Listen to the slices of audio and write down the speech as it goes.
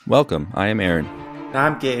Welcome, I am Aaron. And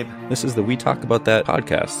I'm Gabe, This is the We Talk About That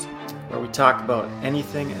podcast. where we talk about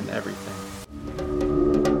anything and everything.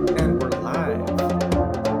 And we're live.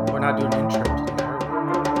 We're not doing an intro today, are we?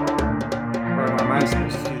 Or am I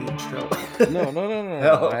supposed to do the intro?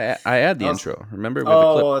 No. I add the intro. Remember with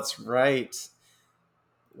the clip. Oh, that's right.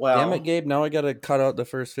 Damn it, Well, Gabe. Now I got to cut out the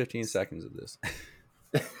first 15 seconds of this.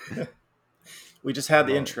 we just had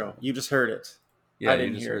the Oh. intro. You just heard it. Yeah, I you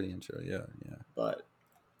didn't just hear heard it. the intro. Yeah. But,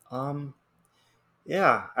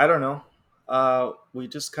 yeah, I don't know. We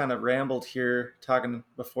just kind of rambled here talking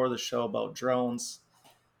before the show about drones.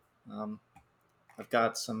 I've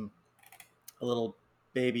got a little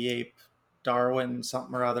baby ape Darwin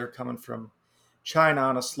something or other coming from China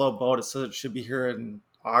on a slow boat. It says it should be here in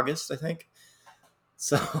August, I think.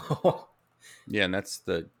 So Yeah, and that's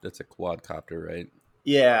a quadcopter, right?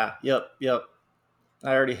 yeah, yep.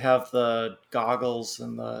 I already have the goggles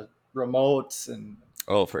and the remote and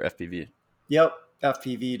Oh, for FPV. yep,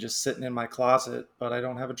 FPV just sitting in my closet, but I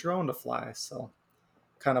don't have a drone to fly, so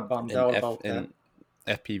kind of bummed And out about that.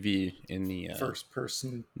 FPV in the First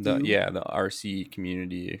person the view. the RC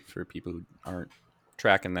community, for people who aren't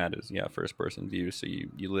tracking that, is first person view. So you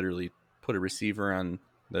literally put a receiver on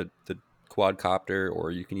the quadcopter, or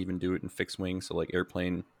you can even do it in fixed wing, so like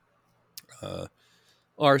airplane uh,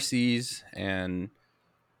 RCs, and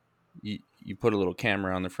you put a little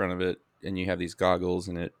camera on the front of it, and you have these goggles,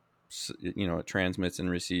 and it transmits and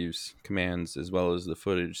receives commands as well as the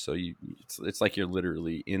footage. So it's like you're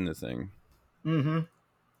literally in the thing. Mm-hmm.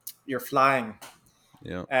 You're flying.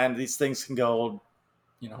 Yeah. And these things can go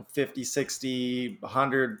 50, 60,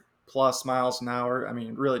 100 plus miles an hour. I mean,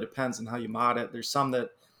 it really depends on how you mod it. There's some that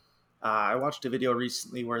I watched a video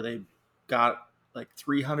recently where they got like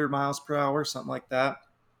 300 miles per hour, something like that,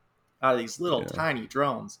 out of these little Yeah. tiny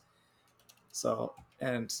drones. So,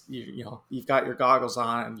 and you've got your goggles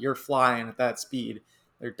on and you're flying at that speed.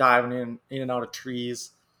 They're diving in and out of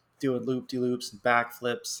trees, doing loop-de-loops and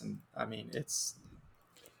backflips. And I mean,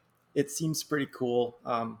 it seems pretty cool.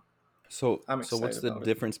 So I'm what's excited the about it.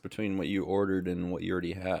 difference between what you ordered and what you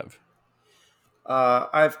already have?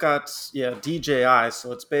 I've got DJI,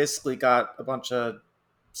 so it's basically got a bunch of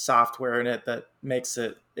software in it that makes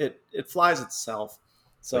it flies itself. Like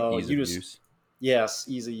So ease you of just use? yes,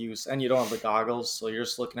 easy use, and you don't have the goggles, so you're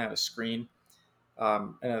just looking at a screen.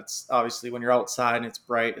 And it's obviously when you're outside and it's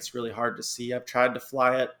bright, it's really hard to see. I've tried to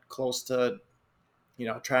fly it close to,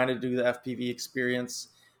 trying to do the FPV experience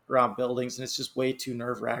around buildings, and it's just way too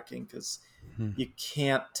nerve wracking because Hmm. you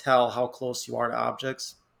can't tell how close you are to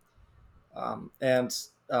objects. And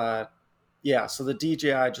yeah, so the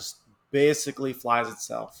DJI just basically flies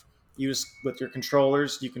itself. You just with your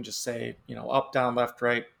controllers, you can just say, up, down, left,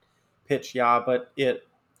 right, pitch, yaw, but it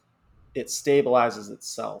stabilizes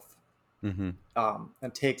itself Mm-hmm.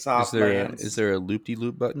 and takes Is off is lands. there a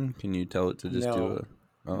loop-de-loop button? Can you tell it to just do No,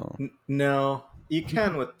 a? Oh, no, you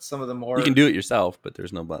can with some of the you can more do it yourself, but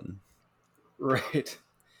there's no button. right.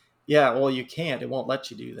 Yeah, well, you can't. It won't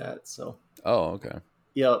let you do that. So, Oh, okay.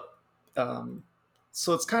 yep. Um,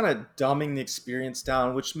 so it's kind of dumbing the experience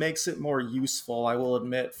down, which makes it more useful, I will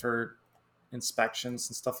admit, for inspections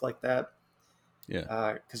and stuff like that.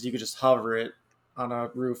 Yeah. Because you could just hover it on a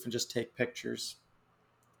roof and just take pictures.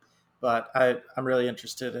 But I'm really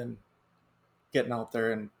interested in getting out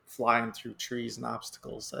there and flying through trees and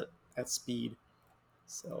obstacles at speed.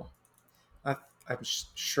 So I, I'm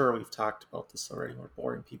sure we've talked about this already. We're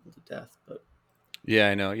boring people to death, but Yeah,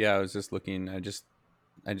 I know. Yeah, I was just looking. I just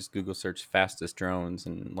Google search fastest drones,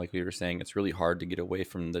 and like we were saying, it's really hard to get away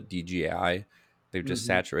from the DJI. They've just mm-hmm.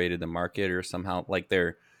 saturated the market, or somehow like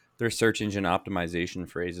their search engine optimization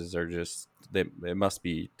phrases are just it must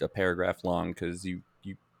be a paragraph long, because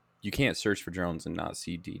you can't search for drones and not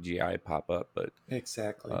see DJI pop up. But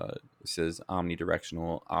Exactly. it says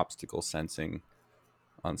omnidirectional obstacle sensing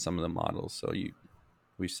on some of the models. So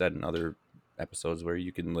we've said in other episodes where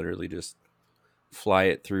you can literally just fly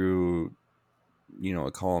it through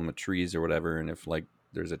a column of trees or whatever, and if like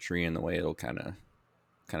there's a tree in the way, it'll kind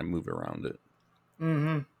of move around it.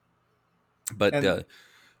 Mm-hmm. But And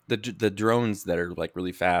the drones that are like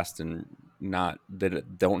really fast and not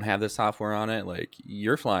that don't have the software on it, like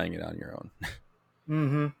you're flying it on your own.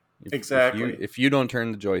 mm-hmm. If Exactly. you don't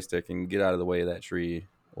turn the joystick and get out of the way of that tree,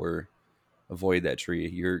 or avoid that tree,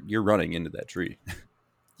 you're running into that tree.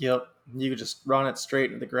 Yep. You can just run it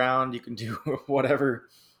straight into the ground. You can do whatever.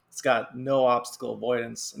 It's got no obstacle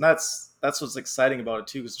avoidance, and that's what's exciting about it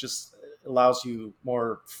too. It's just it allows you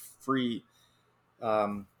more free.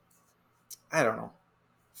 Um, I don't know,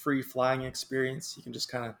 free flying experience. You can just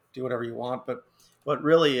kind of do whatever you want. But what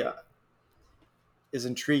really is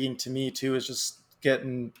intriguing to me too is just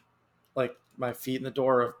getting like my feet in the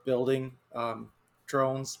door of building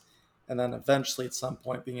drones, and then eventually at some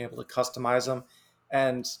point being able to customize them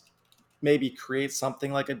and maybe create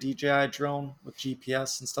something like a DJI drone with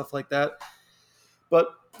GPS and stuff like that. But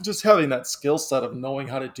just having that skill set of knowing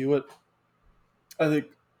how to do it, I think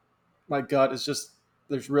my gut is just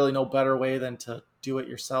there's really no better way than to do it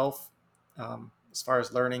yourself, as far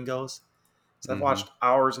as learning goes. So I've Mm-hmm. watched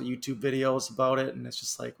hours of YouTube videos about it, and it's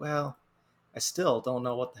just like, well, I still don't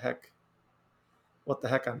know what the heck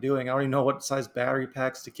I'm doing. I don't even know what size battery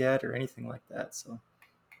packs to get or anything like that. So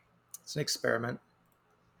it's an experiment.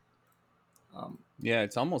 Um, Yeah,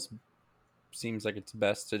 it's almost seems like it's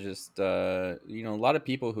best to just a lot of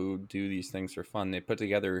people who do these things for fun, they put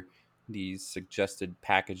together these suggested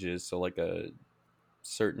packages, so like a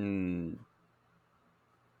certain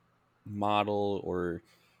model, or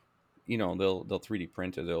they'll 3D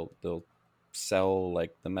print it, they'll sell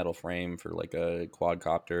like the metal frame for like a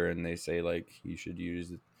quadcopter, and they say like you should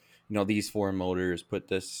use these four motors, put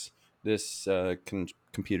this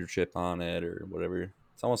computer chip on it or whatever.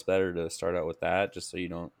 It's almost better to start out with that, just so you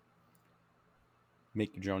don't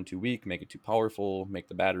make your drone too weak, make it too powerful, make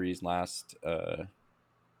the batteries last, run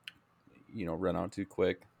out too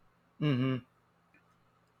quick, mm-hmm.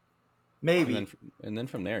 and then Maybe. and then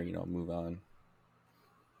from there, move on.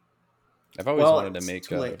 I've always Well, wanted to it's make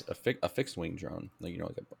too late. a fixed wing drone, like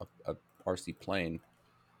like a RC plane,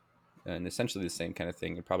 and essentially the same kind of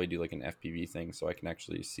thing. I'd probably do like an FPV thing, so I can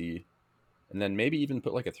actually see, and then maybe even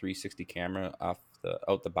put like a 360 camera out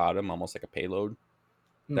the bottom, almost like a payload.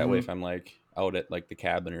 That way, Mm-hmm. if I'm like out at like the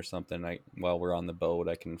cabin or something, while we're on the boat,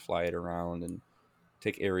 I can fly it around and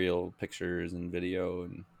take aerial pictures and video,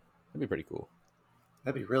 and that'd be pretty cool.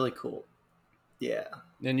 That'd be really cool. Yeah.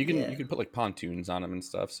 And you Yeah. can put like pontoons on them and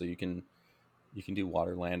stuff, so you can do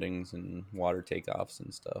water landings and water takeoffs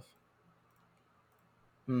and stuff.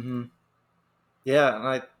 Mm-hmm. Yeah, and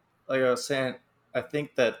like I was saying, I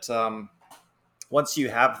think that once you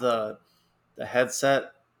have the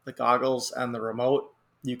headset, the goggles, and the remote,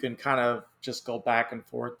 you can kind of just go back and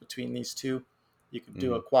forth between these two. You could do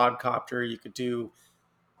Mm-hmm. a quadcopter, you could do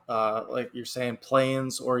like you're saying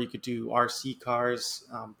planes, or you could do RC cars,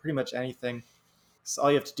 pretty much anything. So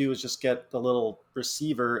all you have to do is just get the little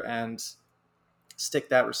receiver and stick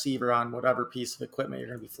that receiver on whatever piece of equipment you're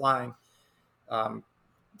going to be flying. Um,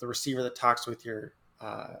 the receiver that talks with your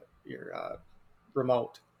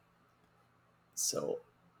remote. So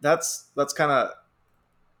that's kind of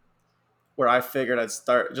where I figured I'd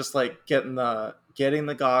start, just like getting the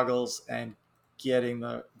goggles and getting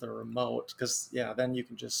the remote, because yeah, then you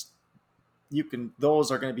can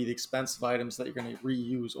those are going to be the expensive items that you're going to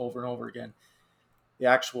reuse over and over again. The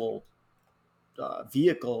actual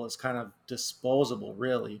vehicle is kind of disposable,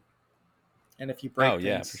 really, and if you Oh break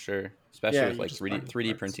yeah, for things, sure. Especially yeah, with you like just buy new 3D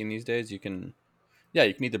parts. printing these days, you can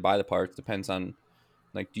either buy the parts. Depends on,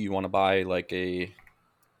 like, do you want to buy like a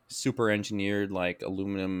super engineered like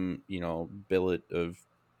aluminum, billet of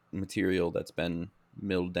material that's been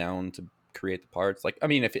milled down to create the parts. Like, I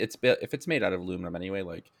mean, if it's made out of aluminum anyway,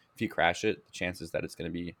 like if you crash it, the chances that it's going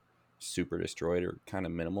to be super destroyed are kind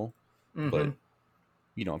of minimal. Mm-hmm. But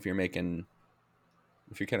if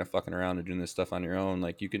you're kind of fucking around and doing this stuff on your own,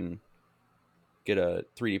 like you can get a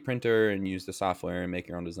 3D printer and use the software and make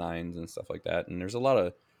your own designs and stuff like that. And there's a lot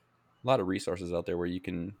of resources out there where you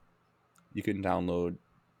can download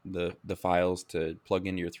the files to plug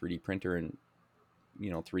into your 3D printer, and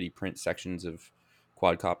 3D print sections of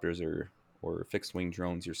quadcopters or fixed wing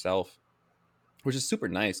drones yourself, which is super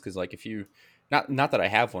nice because, like, if you not that I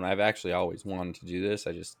have one, I've actually always wanted to do this.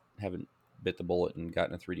 I just haven't bit the bullet and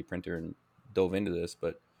gotten a 3D printer and dove into this.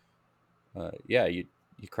 But yeah, you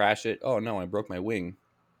crash it. Oh no, I broke my wing.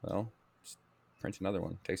 Well, just print another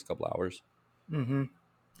one. Takes a couple hours. Mm-hmm.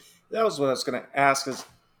 That was what I was going to ask. Is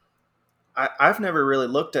I've never really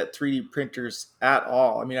looked at 3D printers at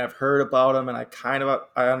all. I mean, I've heard about them and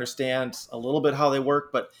I understand a little bit how they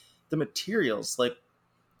work, but the materials, like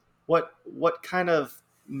what kind of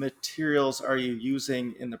materials are you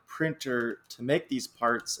using in the printer to make these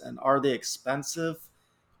parts, and are they expensive?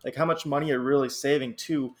 Like how much money are you really saving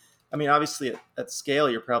too? I mean, obviously at scale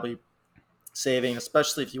you're probably saving,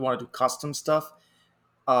 especially if you want to do custom stuff.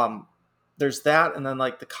 Um, there's that, and then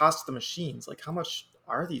like the cost of the machines. Like how much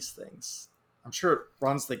are these things? I'm sure it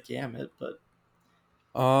runs the gamut, but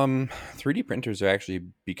 3D printers are actually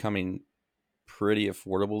becoming pretty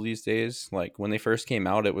affordable these days. Like when they first came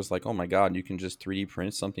out, it was like, oh my god, you can just 3D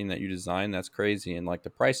print something that you design. That's crazy. And like the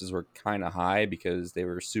prices were kind of high because they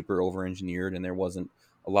were super over engineered and there wasn't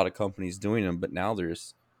a lot of companies doing them. But now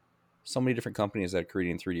there's so many different companies that are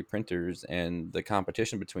creating 3D printers, and the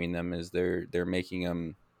competition between them is they're making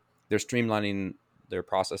them, they're streamlining their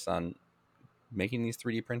process on making these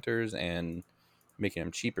 3D printers and making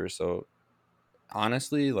them cheaper. So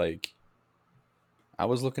honestly, like I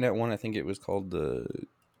was looking at one, I think it was called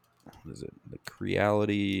what is it? The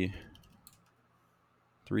Creality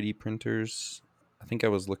 3D printers. I think I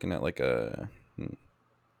was looking at like I'm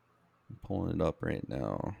pulling it up right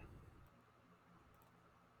now.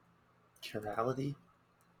 Chirality?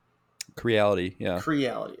 Creality, yeah.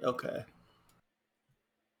 Creality, okay.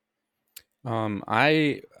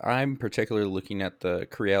 I'm particularly looking at the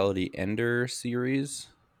Creality Ender series.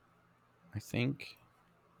 I think.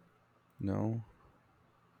 No,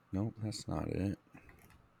 nope, that's not it.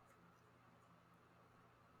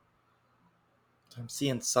 I'm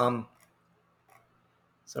seeing some.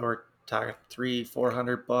 So we're talking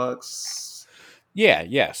 300-400 bucks, Yeah,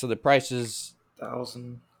 yeah. So the price is,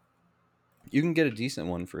 1,000. you can get a decent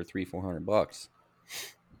one for 300-400 bucks.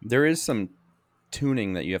 There is some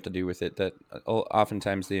tuning that you have to do with it that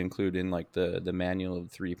oftentimes they include in like the manual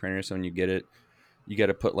of the 3D printer. So when you get it, you got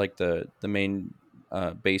to put like the main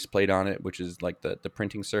base plate on it, which is like the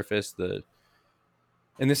printing surface.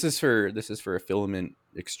 And this is for a filament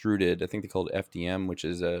extruded. I think they call it FDM, which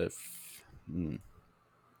is a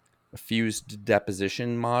fused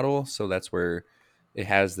deposition model. So that's where it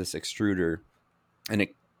has this extruder and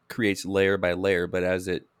it creates layer by layer. But as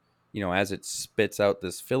it spits out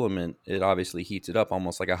this filament, it obviously heats it up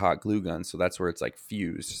almost like a hot glue gun. So that's where it's like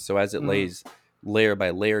fused. So as it Mm. lays layer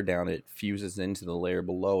by layer down, it fuses into the layer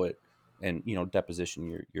below it, and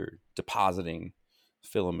deposition. You're depositing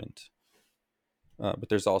filament. But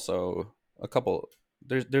there's also a couple.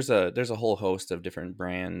 There's a whole host of different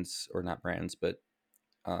brands, or not brands, but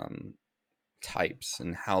um, types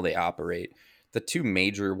and how they operate. The two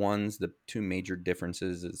major ones, the two major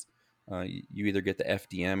differences is you either get the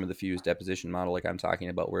FDM or the fused deposition model, like I'm talking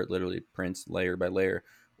about, where it literally prints layer by layer,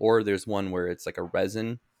 or there's one where it's like a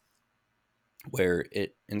resin, where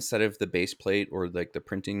it, instead of the base plate or like the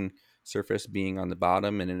printing surface being on the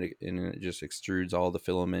bottom, and it just extrudes all the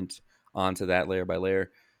filament onto that layer by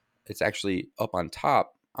layer, it's actually up on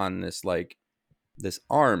top on this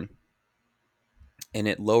arm, and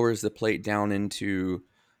it lowers the plate down into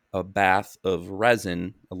a bath of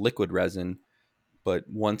resin, a liquid resin. But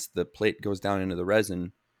once the plate goes down into the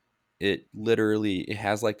resin, it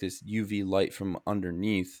has like this UV light from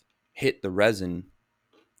underneath hit the resin,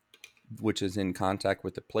 which is in contact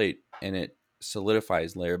with the plate, and it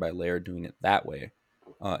solidifies layer by layer doing it that way.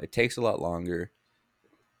 It takes a lot longer.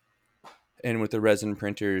 And with the resin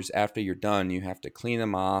printers, after you're done, you have to clean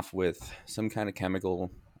them off with some kind of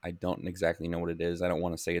chemical. I don't exactly know what it is. I don't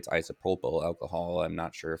want to say it's isopropyl alcohol. I'm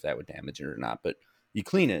not sure if that would damage it or not. But you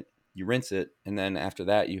clean it, you rinse it, and then after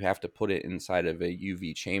that, you have to put it inside of a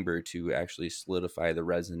UV chamber to actually solidify the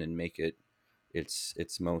resin and make it its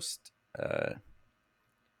most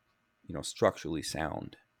structurally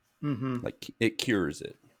sound. Mm-hmm. Like it cures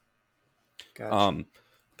it. Gotcha. Um,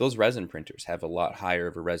 those resin printers have a lot higher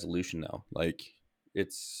of a resolution though. Like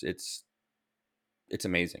it's it's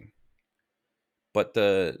amazing. But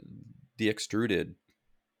the extruded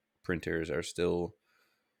printers are still,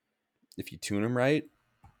 if you tune them right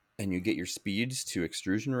and you get your speeds to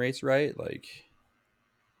extrusion rates right, like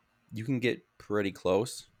you can get pretty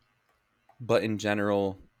close. But in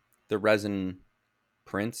general, the resin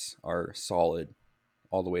prints are solid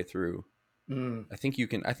all the way through. Mm. I think you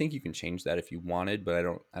can change that if you wanted, but I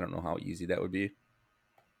don't know how easy that would be.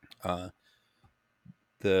 Uh,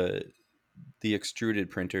 the the extruded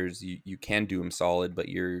printers, you can do them solid, but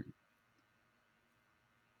you're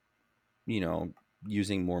you know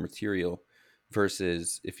using more material,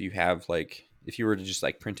 versus if you were to just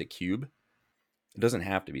like print a cube, it doesn't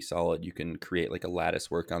have to be solid. You can create like a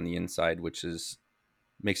lattice work on the inside, which is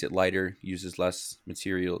makes it lighter, uses less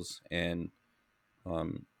materials, and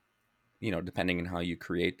um depending on how you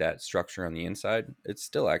create that structure on the inside, it's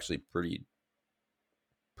still actually pretty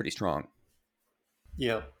strong.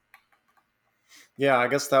 Yep. Yeah, I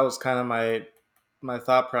guess that was kind of my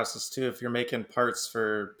thought process too. If you're making parts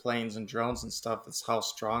for planes and drones and stuff, it's how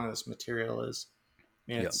strong this material is.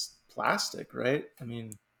 I mean, Yeah, it's plastic, right? I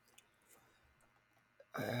mean,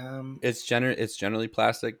 um, it's generally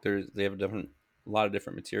plastic. They have a lot of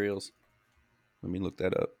different materials. Let me look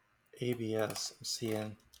that up. ABS. I'm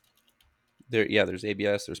seeing. There's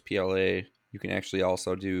ABS, there's PLA. You can actually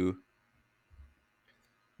also you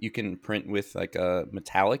can print with like a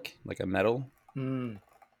metallic, like a metal Mm.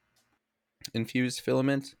 infused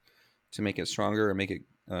filament to make it stronger or make it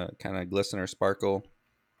kind of glisten or sparkle.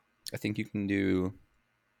 I think you can do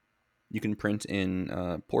You can print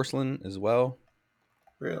in porcelain as well.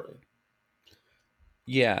 Really?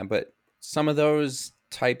 Yeah, but some of those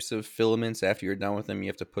types of filaments, after you're done with them, you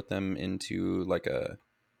have to put them into like a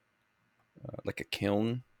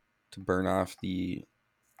kiln to burn off the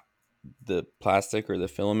plastic or the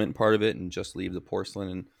filament part of it, and just leave the porcelain.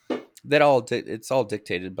 And it's all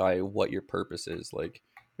dictated by what your purpose is. Like,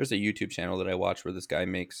 there's a YouTube channel that I watch where this guy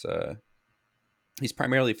makes. He's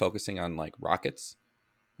primarily focusing on like rockets,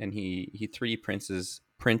 and he 3D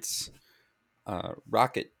prints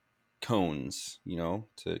rocket cones,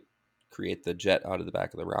 to create the jet out of the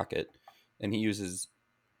back of the rocket. And he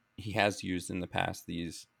has used in the past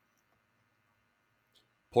these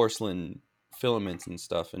porcelain filaments and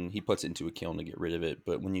stuff, and he puts it into a kiln to get rid of it.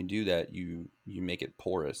 But when you do that, you make it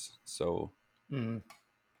porous, so Mm,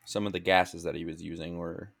 some of the gases that he was using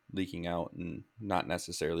were leaking out and not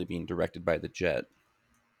necessarily being directed by the jet.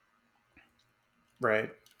 right.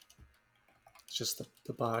 It's just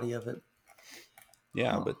the body of it.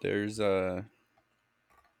 Yeah, Huh. but There's a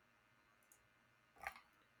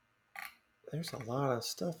lot of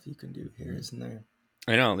stuff you can do here, isn't there?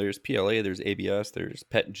 I know there's PLA, there's ABS, there's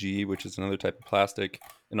PETG, which is another type of plastic,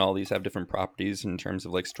 and all these have different properties in terms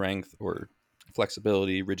of like strength or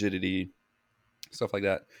flexibility, rigidity, stuff like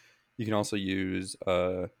that. You can also use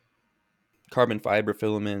carbon fiber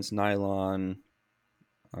filaments, nylon.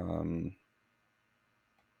 Um,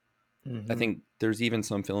 I Mm-hmm. think there's even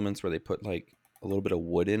some filaments where they put like a little bit of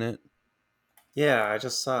wood in it. Yeah, I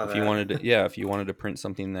just saw If you wanted that. to, yeah, if you wanted to print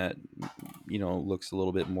something that looks a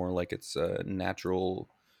little bit more like it's a natural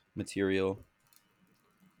material.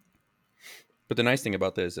 But the nice thing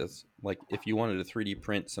about this is, like, if you wanted to 3D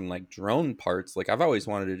print some like drone parts, like I've always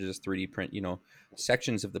wanted to just 3D print,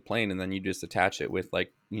 sections of the plane, and then you just attach it with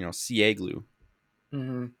like CA glue,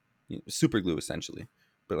 Mm-hmm. super glue essentially.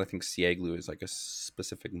 But I think CA glue is like a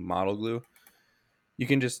specific model glue. You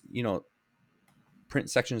can just print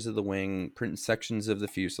sections of the wing, print sections of the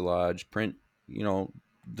fuselage, print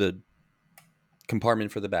the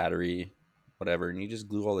compartment for the battery, whatever, and you just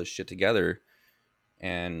glue all this shit together,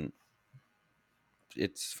 and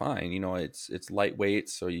it's fine. It's lightweight,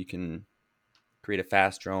 so you can create a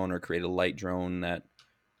fast drone or create a light drone that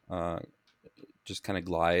uh, just kind of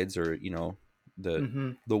glides, or the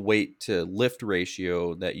Mm-hmm. the weight to lift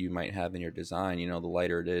ratio that you might have in your design. The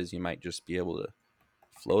lighter it is, you might just be able to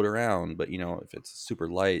float around. But if it's super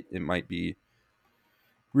light, it might be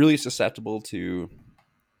really susceptible to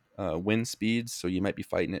wind speeds, so you might be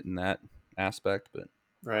fighting it in that aspect. But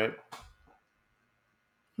Right.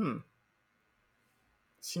 Hmm.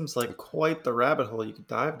 Seems like quite the rabbit hole you could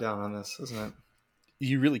dive down on this, isn't it?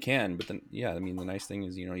 you really can. But then, yeah, I mean, the nice thing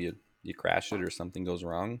is, you crash it or something goes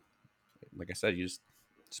wrong. Like I said, you just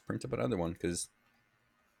print up another one, because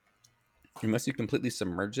unless you completely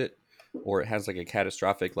submerge it, or it has like a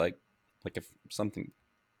catastrophic, like if something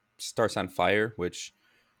starts on fire, which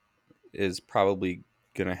is probably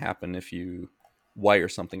gonna happen if you wire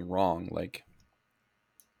something wrong. Like,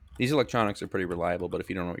 these electronics are pretty reliable, but if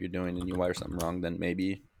you don't know what you're doing and you wire something wrong, then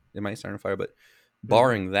maybe it might start on fire. But Mm-hmm.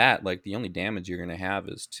 barring that, like, the only damage you're gonna have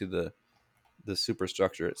is to the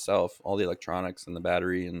superstructure itself, all the electronics and the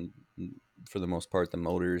battery, and for the most part the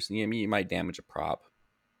motors. You might damage a prop,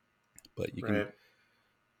 but you can. Right.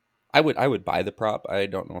 I would buy the prop. I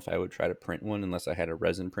don't know if I would try to print one unless I had a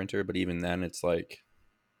resin printer, but even then it's like,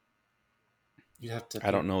 You'd have to I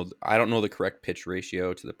be don't know I don't know the correct pitch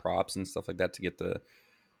ratio to the props and stuff like that to get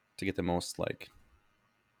the most, like,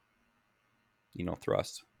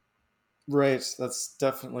 thrust. right. That's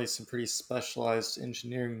definitely some pretty specialized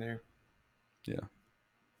engineering there, Yeah.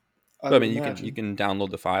 I But I would mean, you imagine. can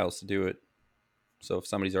download the files to do it. So if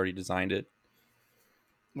somebody's already designed it.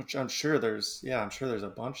 Which I'm sure there's, yeah, I'm sure there's a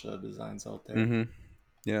bunch of designs out there. Mhm.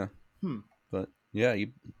 Yeah. Hmm. But yeah,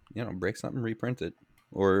 break something, reprint it.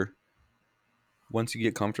 Or once you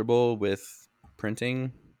get comfortable with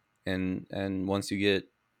printing, and once you get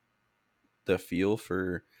the feel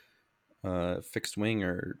for fixed wing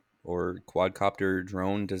or quadcopter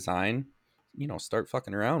drone design, start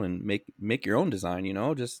fucking around and make your own design.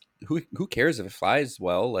 Just who cares if it flies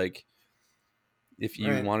well? Like, if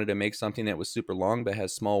you Right. wanted to make something that was super long but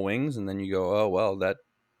has small wings, and then you go, oh well, that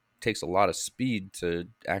takes a lot of speed to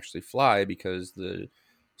actually fly because the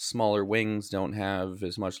smaller wings don't have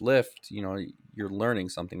as much lift. You're learning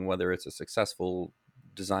something, whether it's a successful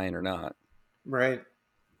design or not. Right.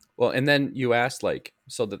 Well, and then you asked, like,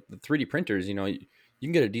 so the 3D printers, you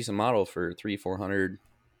can get a decent model for 300, 400,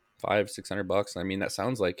 500, 600 bucks. I mean, that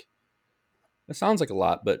sounds like a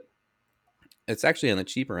lot, but it's actually on the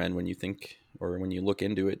cheaper end when you think, or when you look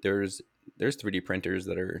into it. There's 3D printers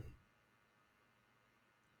that are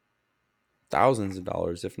thousands of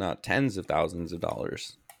dollars, if not tens of thousands of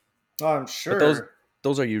dollars. Oh, I'm But those sure.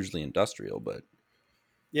 those are usually industrial, but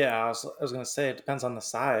Yeah, I was gonna say it depends on the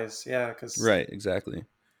size. Yeah, because right, exactly.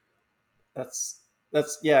 that's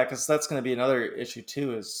yeah, because that's gonna be another issue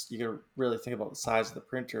too. Is you gotta really think about the size of the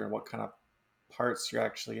printer and what kind of parts you're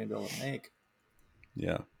actually gonna be able to make.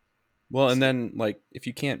 Yeah. Well, and So, then like if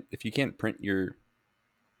you can't print your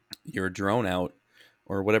drone out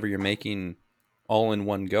or whatever you're making all in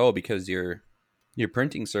one go because your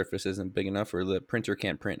printing surface isn't big enough or the printer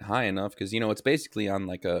can't print high enough because it's basically on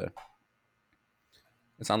like a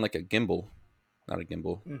gimbal, not a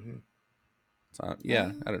gimbal. hmm It's on,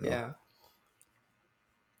 yeah, I don't know. yeah,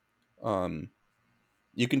 Um,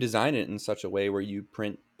 you can design it in such a way where you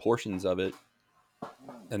print portions of it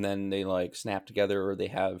and then they like snap together or they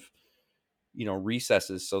have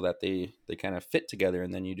recesses so that they kind of fit together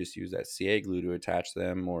and then you just use that CA glue to attach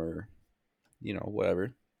them or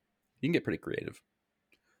whatever. You can get pretty creative.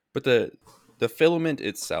 But the filament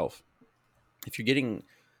itself, if you're getting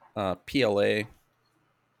PLA, what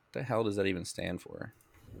the hell does that even stand for?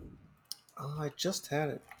 oh, I just had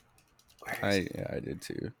it. Where is I it? yeah, I did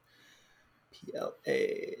too.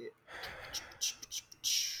 PLA.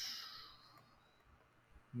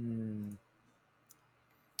 Hmm.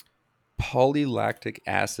 Polylactic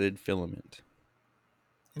acid filament.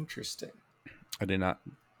 Interesting. I did not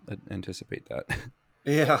anticipate that.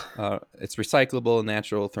 Yeah. It's recyclable,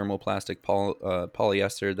 natural thermoplastic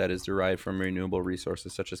polyester that is derived from renewable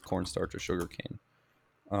resources such as cornstarch or sugarcane.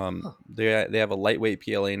 Huh. They have a lightweight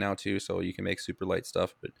PLA now too, so you can make super light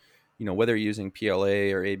stuff. But whether you're using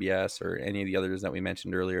PLA or ABS or any of the others that we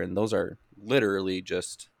mentioned earlier, and those are literally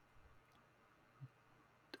just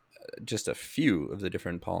a few of the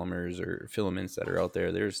different polymers or filaments that are out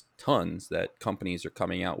there. There's tons that companies are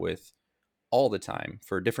coming out with all the time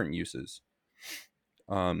for different uses.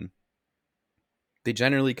 Um, they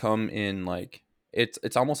generally come in like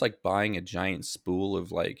it's almost like buying a giant spool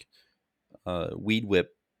of like weed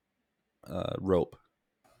whip rope.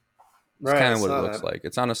 It's Right, I kind of what it saw looks that. like.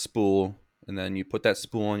 It's on a spool, and then you put that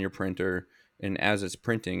spool on your printer, and as it's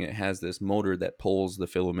printing, it has this motor that pulls the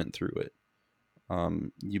filament through it.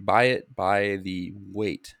 You buy it by the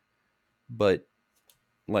weight, but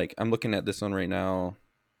like I'm looking at this one right now.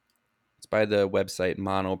 It's by the website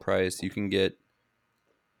Monoprice. You can get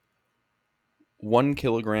 1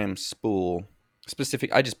 kilogram spool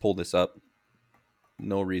specific. I just pulled this up.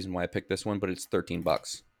 No reason why I picked this one, but it's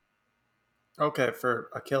 $13. Okay, for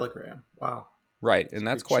a kilogram. Wow, Right, it's and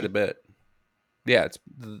that's pretty quite a cheap. bit. Yeah, it's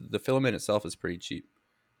the filament itself is pretty cheap.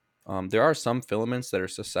 There are some filaments that are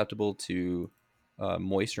susceptible to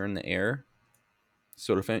moisture in the air.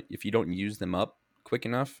 So if you don't use them up quick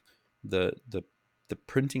enough, the the the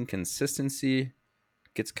printing consistency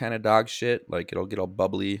gets kind of dog shit. Like it'll get all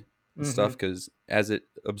bubbly and Mm-hmm. stuff because as it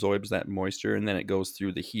absorbs that moisture and then it goes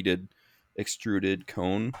through the heated extruded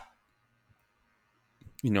cone,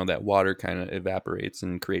 that water kind of evaporates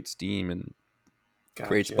and creates steam and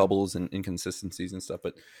creates Gotcha. bubbles and inconsistencies and stuff.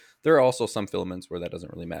 But there are also some filaments where that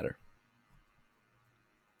doesn't really matter.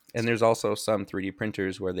 And there's also some 3D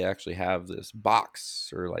printers where they actually have this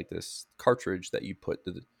box or like this cartridge that you put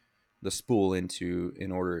the spool into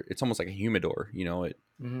in order. It's almost like a humidor. It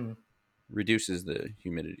Mm-hmm. reduces the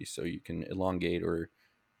humidity so you can elongate or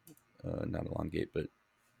not elongate, but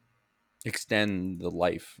extend the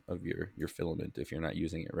life of your filament if you're not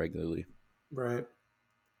using it regularly. Right.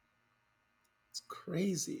 It's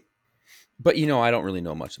crazy. But I don't really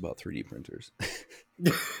know much about 3D printers.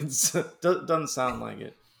 Doesn't sound like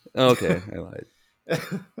it. Okay, I lied.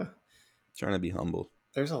 Trying to be humble.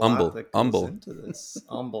 There's a lot Humble. that goes Humble. into this.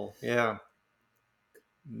 Humble. Yeah.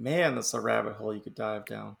 Man, that's a rabbit hole you could dive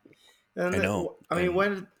down. And I know. I mean, And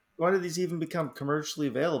when did these even become commercially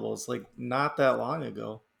available? It's like not that long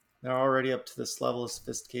ago. They're already up to this level of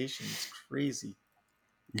sophistication. It's crazy.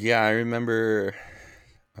 yeah, I remember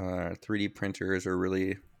 3D printers are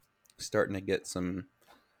really starting to get some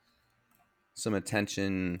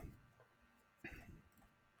attention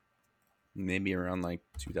maybe around like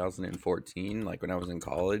 2014, like when I was in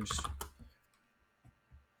college.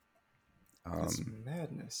 That's Um,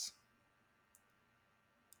 madness.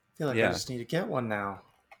 I feel like I yeah, just need to get one now.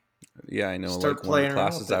 yeah, I know. Start Like one of the playing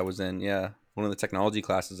around with classes I it. was in, yeah, one of the technology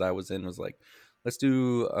classes I was in was like, let's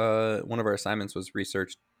do. One of our assignments was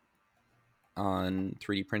research on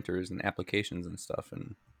 3D printers and applications and stuff,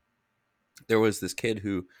 and there was this kid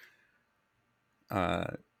who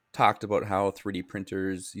uh, talked about how 3D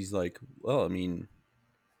printers. He's like, well, I mean,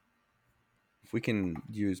 if we can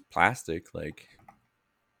use plastic, like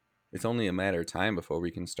it's only a matter of time before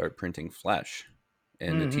we can start printing flesh.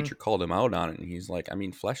 And the Mm-hmm. teacher called him out on it, and he's like, I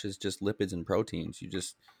mean, flesh is just lipids and proteins. You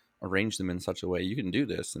just arrange them in such a way you can do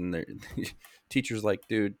this. And the teacher's like,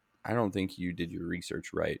 dude, I don't think you did your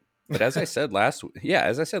research right. But as I said last, yeah,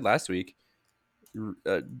 as I said last week,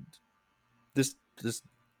 uh, this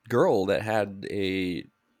girl that had a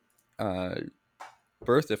uh,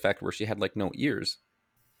 birth defect where she had like no ears,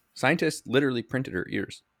 scientists literally printed her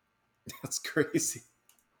ears. That's crazy.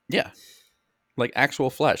 Yeah, like actual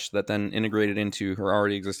flesh that then integrated into her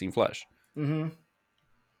already existing flesh. Mm-hmm.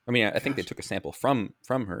 I mean, I think they Gosh. took a sample from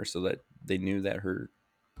her so that they knew that her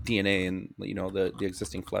DNA and the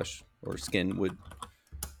existing flesh or skin would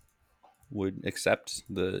accept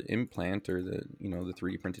the implant or the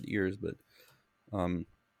 3D printed ears. But um,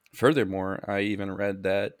 furthermore, I even read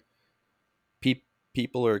that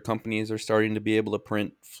people or companies are starting to be able to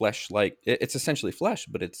print flesh like it's essentially flesh,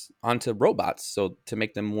 but it's onto robots, so to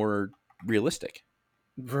make them more realistic.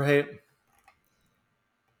 Right.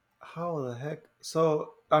 How the heck?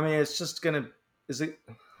 So, I mean, it's just gonna. Is it?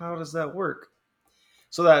 How does that work?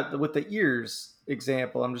 So that with the ears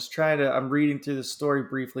example, I'm just trying to. I'm reading through the story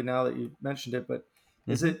briefly now that you mentioned it, but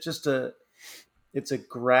is Hmm. it just a? It's a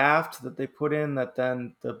graft that they put in that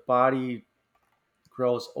then the body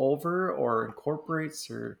grows over or incorporates,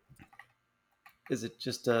 or is it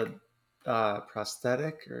just a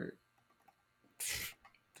prosthetic? Or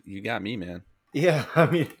You got me, man. yeah, I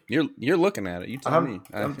mean, You're looking at it. You tell me.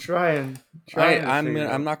 I'm trying to figure it I'm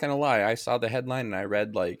out. not gonna lie. I saw the headline and I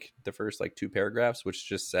read like the first like two paragraphs, which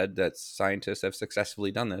just said that scientists have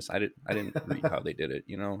successfully done this. I didn't read how they did it.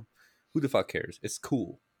 Who the fuck cares? It's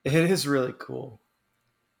cool. It is really cool.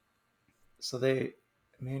 So they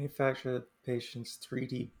manufacture the patient's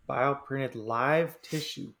 3D bioprinted live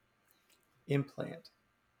tissue implant.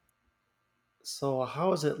 So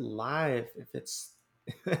how is it live if it's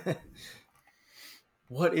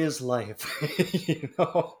what is life? you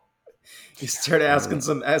know, you start I don't asking know.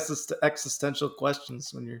 some existential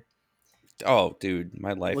questions when you're Oh, dude,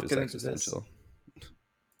 my life is looking into this. existential.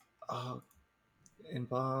 Oh,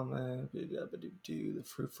 embalm, the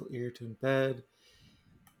fruitful ear to embed.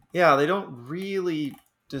 Yeah, they don't really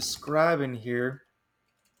describe in here.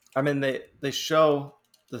 I mean, they show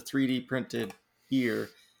the 3D printed ear,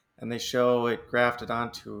 and they show it grafted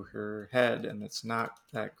onto her head, and it's not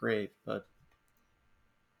that great. But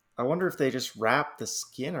I wonder if they just wrap the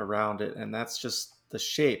skin around it, and that's just the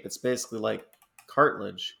shape. It's basically like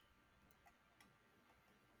cartilage.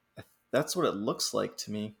 That's what it looks like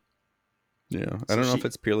to me. Yeah, I So don't know if she,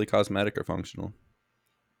 it's purely cosmetic or functional.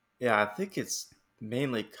 yeah, I think it's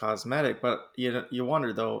mainly cosmetic, but you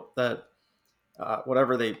wonder though that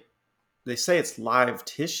whatever they say it's live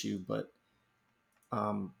tissue, but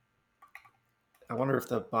um, I wonder if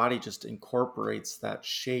the body just incorporates that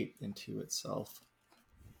shape into itself.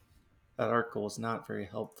 That article was not very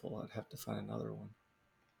helpful. I'd have to find another one.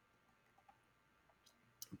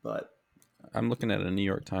 But I'm looking at a New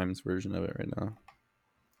York Times version of it right now.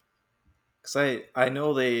 because I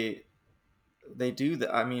know they do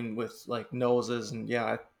that. I mean, with like noses and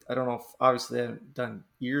yeah, I don't know if obviously they haven't done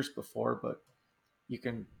ears before, but you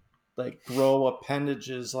can like grow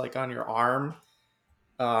appendages like on your arm,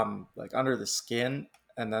 like under the skin,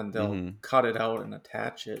 and then they'll Mm-hmm. cut it out and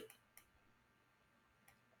attach it.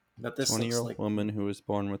 But this looks 20-year-old like woman who was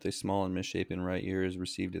born with a small and misshapen right ear has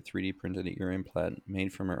received a 3D printed ear implant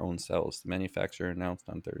made from her own cells, the manufacturer announced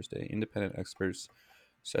on Thursday. Independent experts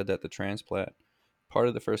said that the transplant, part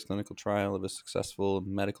of the first clinical trial of a successful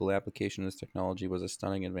medical application of this technology, was a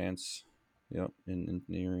stunning advance, in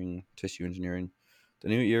engineering, tissue engineering. The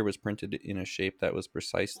new ear was printed in a shape that was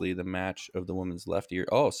precisely the match of the woman's left ear.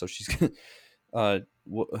 Oh, so she's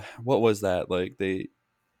what was that? Like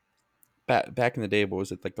back in the day, what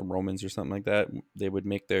was it, like the Romans or something like that? They would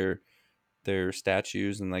make their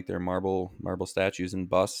statues and like their marble statues and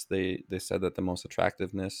busts. They said that the most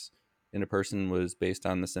attractiveness in a person was based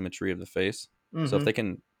on the symmetry of the face. So if mm-hmm. they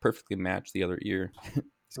can perfectly match the other ear,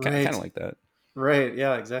 it's kind of Right, like that. right,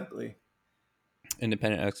 yeah, exactly.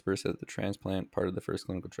 Independent experts said the transplant, part of the first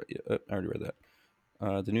clinical trial. Yeah, I already read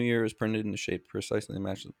that. The new ear is printed in the shape precisely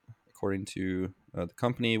matched, according to the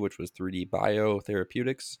company, which was 3D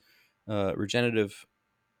Biotherapeutics, regenerative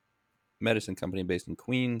medicine company based in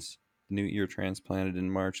Queens. The new ear transplanted in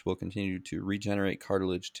March will continue to regenerate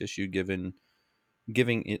cartilage tissue, giving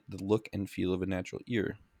it the look and feel of a natural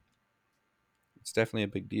ear. It's definitely a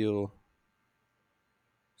big deal,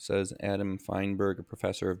 says Adam Feinberg, a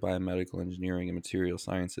professor of biomedical engineering and material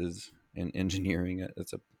sciences and engineering.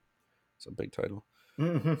 It's a big title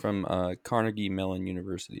Mm-hmm. from Carnegie Mellon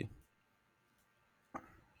University.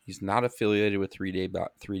 He's not affiliated with 3D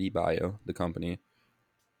Bio, the company.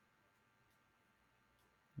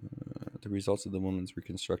 The results of the woman's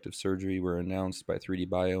reconstructive surgery were announced by 3D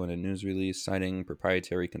Bio in a news release, citing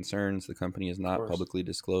proprietary concerns. The company has Of not course. publicly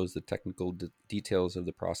disclosed the technical details of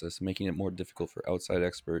the process, making it more difficult for outside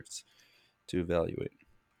experts to evaluate.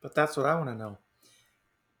 But that's what I want to know.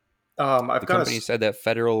 The I've got company a. said that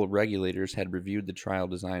federal regulators had reviewed the trial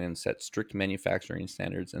design and set strict manufacturing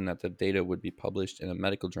standards, and that the data would be published in a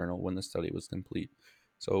medical journal when the study was complete.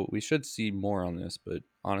 So we should see more on this, but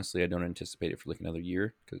honestly, I don't anticipate it for like another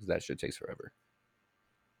year because that shit takes forever.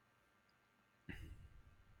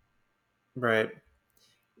 Right.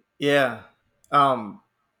 Yeah. Um,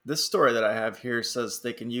 this story that I have here says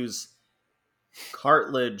they can use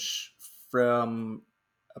cartilage from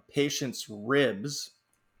a patient's ribs,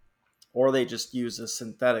 or they just use a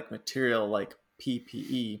synthetic material like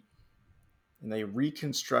PPE, and they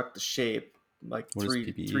reconstruct the shape like What is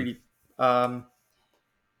three PPE? D um,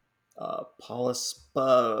 porous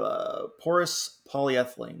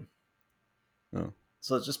polyethylene. Oh,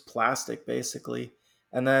 So it's just plastic basically,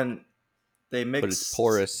 and then they but it's mix.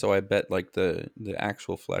 porous, so I bet like the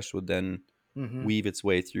actual flesh would then Mhm. weave its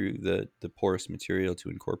way through the porous material to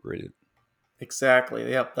incorporate it. Exactly.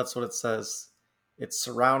 Yep, that's what it says. It's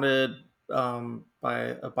surrounded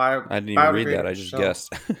by a I didn't even read that. I biodegradable just shell.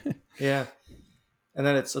 guessed. Yeah, and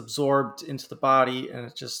then it's absorbed into the body, and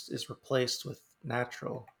it just is replaced with It's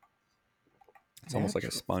almost like a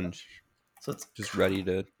natural sponge, flesh. So it's just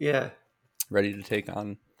yeah, ready to take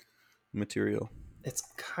on material. it's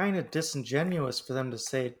kind of disingenuous for them to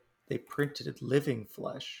say they printed living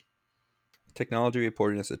flesh. Technology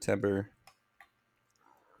reported in September.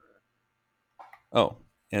 Oh,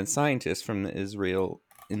 and scientists from the Israel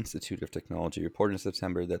Institute of Technology reported in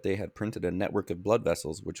September that they had printed a network of blood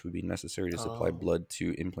vessels which would be necessary to supply Oh, blood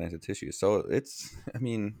to implanted tissue. So it's, I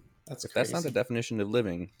mean, that's if that's not the crazy. definition of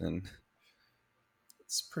living, then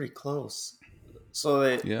It's pretty close. So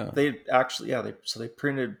they yeah. they actually they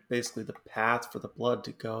printed basically the path for the blood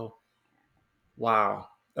to go. Wow.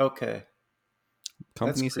 Okay. That's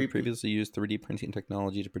Companies had creepy. previously used 3D printing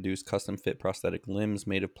technology to produce custom fit prosthetic limbs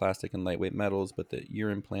made of plastic and lightweight metals, but the ear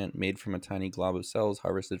implant made from a tiny glob of cells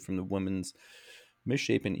harvested from the woman's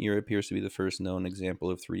misshapen ear appears to be the first known example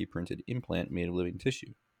of 3D printed implant made of living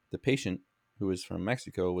tissue. The patient, who is from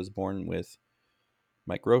Mexico, was born with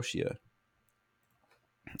microtia,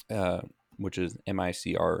 uh, which is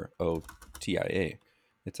MICROTIA.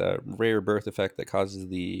 It's a rare birth defect that causes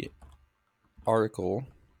the auricle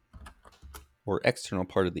or external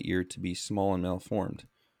part of the ear to be small and malformed.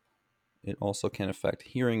 It also can affect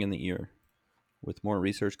hearing in the ear. With more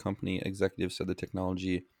research, company executives said the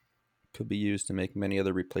technology could be used to make many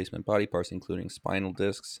other replacement body parts, including spinal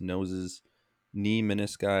discs, noses, knee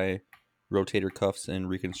menisci, rotator cuffs, and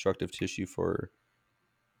reconstructive tissue for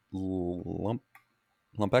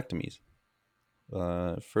lumpectomies.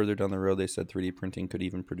 Further down the road, they said 3D printing could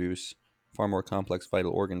even produce far more complex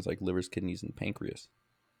vital organs like livers, kidneys, and pancreas.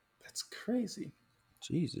 That's crazy.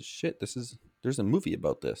 Jesus shit! There's a movie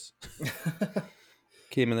about this.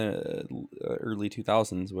 Came in the early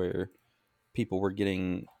 2000s where people were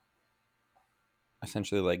getting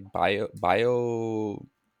essentially like bio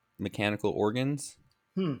mechanical organs.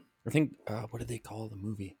 Hmm. I think what did they call the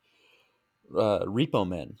movie? Repo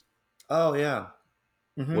Men, Oh yeah.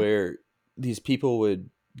 Mm-hmm. where these people would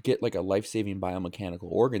get like a life-saving biomechanical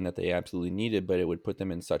organ that they absolutely needed, but it would put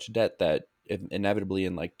them in such debt that inevitably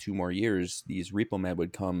in like 2 more years, these repo men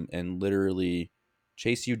would come and literally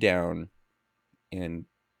chase you down and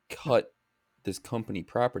cut this company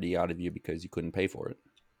property out of you because you couldn't pay for it.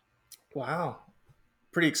 Wow.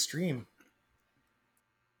 Pretty extreme.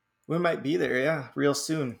 We might be there, yeah, real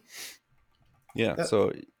soon. Yeah. That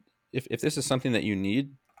So if this is something that you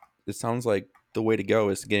need, it sounds like the way to go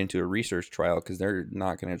is to get into a research trial because they're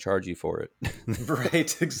not going to charge you for it.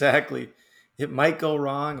 right, exactly. It might go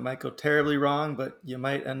wrong, it might go terribly wrong, but you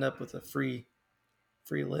might end up with a free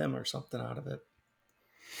limb or something out of it.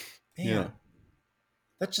 Yeah. Man,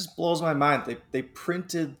 that just blows my mind. They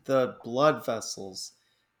printed the blood vessels,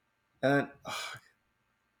 and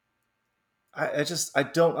I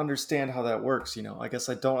don't understand how that works. I guess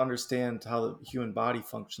I don't understand how the human body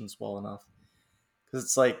functions well enough. Because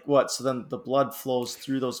it's like what? So then the blood flows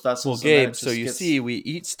through those Well, vessels, and then it Gabe, so just you see, gets we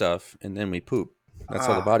eat stuff and then we poop. That's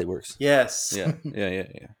how the ah body works. yes, Yeah, yeah, yeah,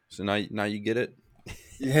 yeah. So now you get it.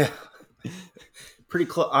 yeah, pretty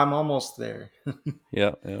close. I'm almost there.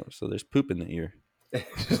 Yeah, yeah. So there's poop in the ear.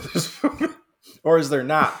 Or is there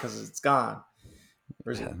not? Because it's gone.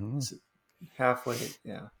 Or I don't know. is it halfway?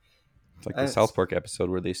 Yeah, It's like the South it's Park episode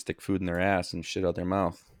where they stick food in their ass and shit out their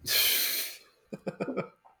mouth.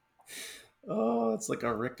 oh, it's like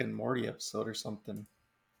a Rick and Morty episode or something.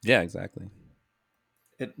 Yeah, exactly.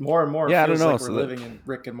 It more and more Yeah, I don't feels know. like we're So that, living in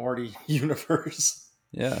Rick and Morty universe.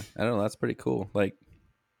 yeah, I don't know. That's pretty cool. Like,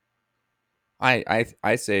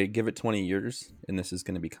 I say give it 20 years, and this is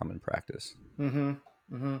going to be common practice. Mm-hmm.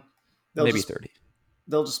 Mm-hmm. They'll Maybe just 30.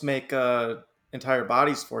 they'll just make entire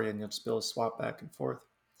bodies for you, and you'll just be able to swap back and forth.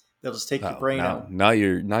 They'll just take your Oh, brain now out. now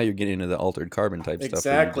you're getting into the altered carbon type stuff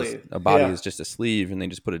where you just Exactly. a body Yeah. is just a sleeve, and they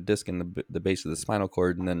just put a disc in the base of the spinal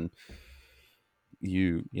cord, and then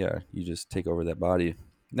you just take over that body.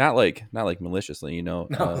 Not like maliciously, you know.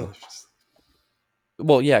 No. It's just-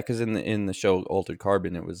 Well, yeah, because in the show Altered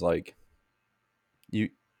Carbon, it was like you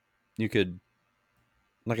you could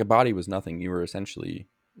like a body was nothing.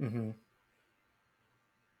 mm-hmm.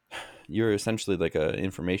 You were essentially like a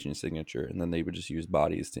information signature, and then they would just use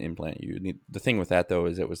bodies to implant you. The thing with that though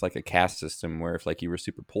is it was like a caste system where if like you were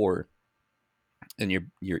super poor and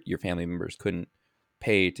your family members couldn't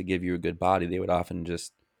pay to give you a good body, they would often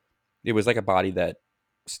just it was like a body that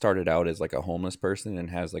started out as like a homeless person and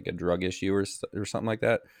has like a drug issue or something like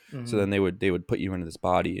that. So Mm-hmm. then they would put you into this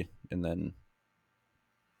body, and then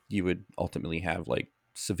you would ultimately have like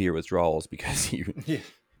severe withdrawals because you Yeah.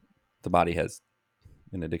 the body has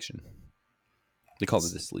an addiction. They called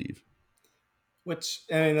it It's, a sleeve. which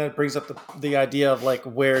I mean that brings up the idea of like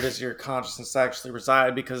where does your consciousness actually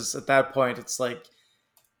reside? Because at that point, it's like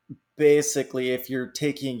basically if you're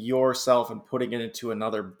taking yourself and putting it into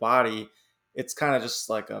another body, it's kind of just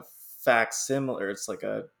like a facsimile. It's like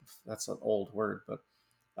a that's an old word, but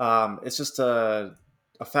it's just a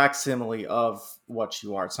facsimile of what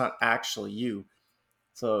you are. It's not actually you.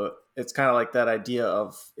 So it's kind of like that idea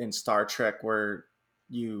of in Star Trek where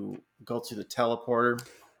you go through the teleporter.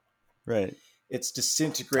 Right. It's Oh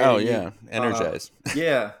disintegrating you yeah, on a energize.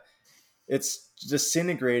 yeah. It's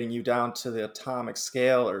disintegrating you down to the atomic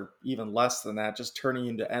scale or even less than that, just turning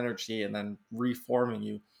you into energy and then reforming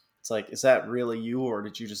you. It's like, is that really you, or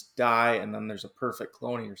did you just die and then there's a perfect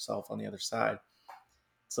clone of yourself on the other side?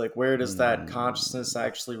 It's like, where does that consciousness Mm.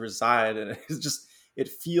 actually reside? And it's just, it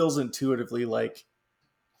feels intuitively like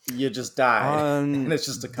you just died and On it's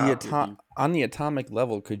just a copy of you. on the atomic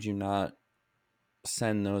level, could you not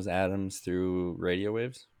send those atoms through radio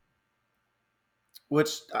waves?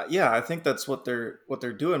 Which, yeah, I think that's what they're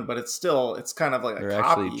doing, but it's still, it's kind of like a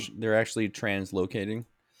copy. They're actually translocating.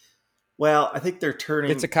 Well, I think they're It's a turning.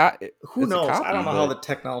 Who it's a knows? I copy, don't know how the but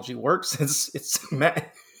technology works. I'm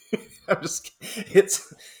just.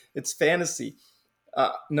 It's fantasy.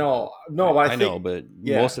 No, no. I I know, think. but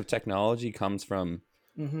Yeah. most of technology comes from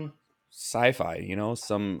Mm-hmm. sci-fi. You know, Yep.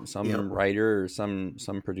 some writer or some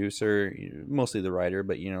producer, mostly the writer,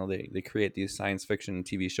 but they create these science fiction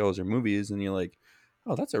TV shows or movies, and you're like,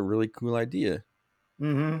 oh, that's a really cool idea.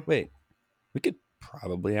 Mm-hmm. Wait, we could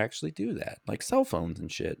probably actually do that, like cell phones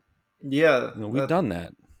and shit. Yeah. We've That done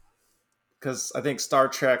that. because I think Star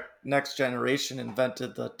Trek Next Generation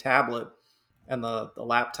invented the tablet and the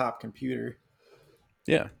laptop computer.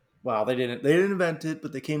 Yeah, Well, they didn't invent it,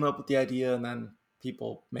 but they came up with the idea, and then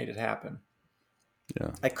people made it happen. yeah.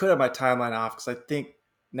 I could have my timeline off because I think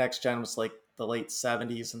Next Gen was like the late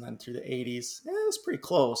 70s and then through the 80s. Yeah, it was pretty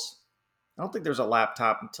close. I don't think there's a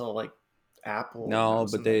laptop until like Apple, and that No,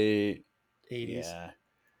 was but in the they, 80s. yeah,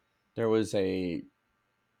 there was a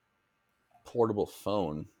portable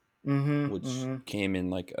phone Mm-hmm. which Mm-hmm. came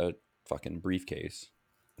in like a fucking briefcase.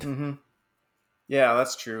 Mm-hmm. Yeah,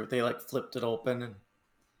 that's true. They like flipped it open and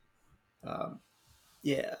um,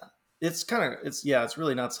 yeah, it's kind of it's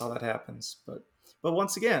really nuts how that happens. But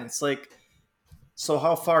once again, it's like so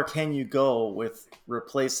how far can you go with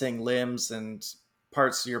replacing limbs and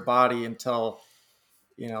parts of your body until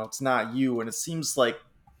it's not you? And it seems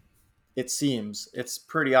it's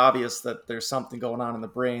pretty obvious that there's something going on in the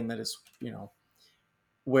brain that is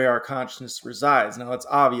where our consciousness resides. Now it's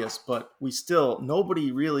obvious, but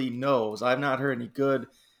nobody really knows. I've not heard any good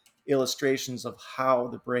illustrations of how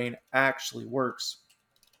the brain actually works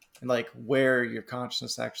and like where your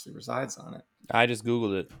consciousness actually resides on it. I just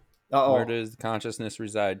googled it. Where Oh, does consciousness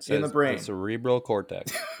reside? It in the says the brain. cerebral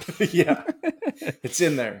cortex. Yeah, it's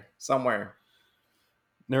in there somewhere.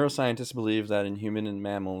 Neuroscientists believe that in human and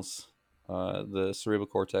mammals, the cerebral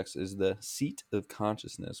cortex is the seat of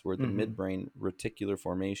consciousness, where the Mm-hmm. midbrain reticular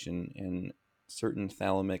formation and certain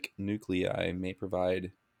thalamic nuclei may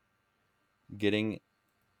provide getting,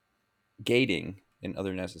 gating, and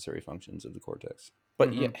other necessary functions of the cortex.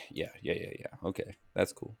 But Mm-hmm. yeah. Okay,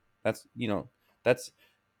 that's cool. That's that's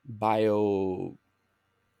bio.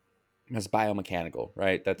 That's biomechanical,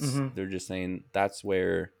 right? Mm-hmm. They're just saying that's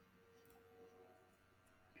where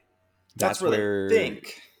That's that's where they where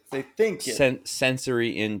think. They think it.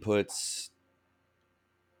 sensory inputs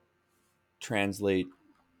translate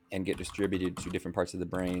and get distributed to different parts of the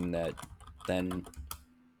brain that then,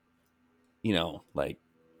 like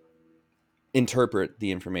interpret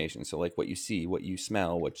the information. So like what you see, what you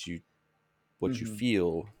smell, what you Mm-hmm.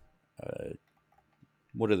 feel.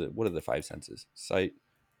 What are the five senses? Sight,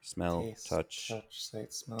 smell, Taste, touch, touch,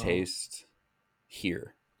 sight, smell, taste,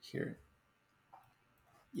 hear. hear. So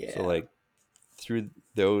Yeah. like through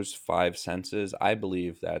those five senses, I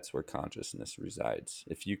believe that's where consciousness resides.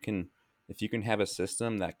 If you can have a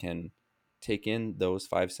system that can take in those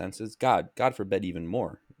five senses, God forbid even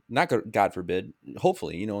more. Not God forbid,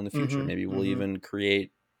 hopefully, in the future Mm-hmm. maybe we'll Mm-hmm. even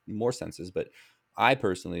create more senses, but I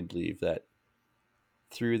personally believe that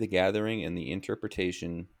through the gathering and the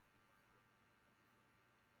interpretation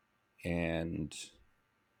and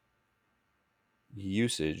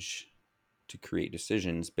usage to create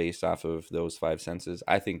decisions based off of those five senses,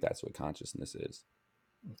 I think that's what consciousness is.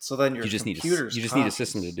 So then your You just need a computer's you just need a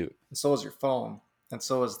system to conscious, do it. and so is your phone, and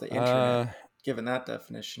so is the internet. Uh, Given that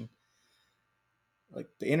definition, like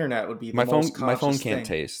the internet would be the my phone most my phone conscious can't thing.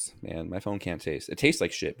 taste, man. My phone can't taste. It tastes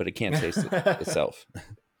like shit, but it can't taste it itself.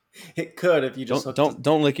 It could if you just don't hooked don't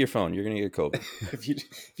don't lick your phone. You're gonna get COVID. if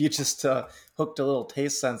you just hooked a little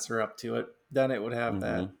taste sensor up to it, then it would have Hmm.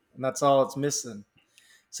 that, and that's all it's missing.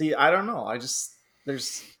 See, I don't know. I just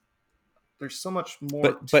there's so much more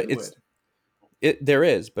But to it's it. it there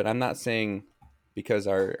is, but I'm not saying because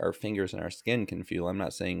our fingers and our skin can feel. I'm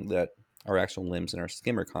not saying that our actual limbs and our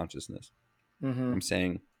skin are consciousness. Mm-hmm. I'm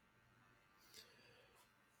saying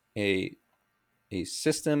a a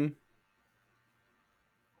system,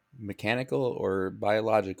 mechanical or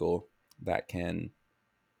biological, that can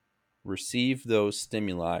receive those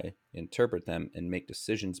stimuli, interpret them, and make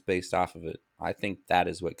decisions based off of it. I think that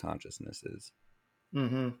is what consciousness is.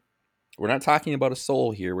 Mm-hmm. We're not talking about a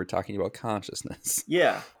soul here. We're talking about consciousness.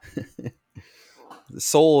 Yeah. The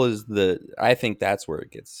soul is I think that's where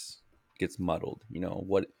it gets muddled.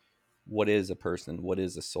 What is a person? What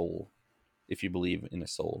is a soul? If you believe in a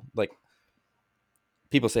soul, like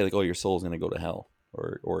people say, like, oh, your soul's gonna go to hell,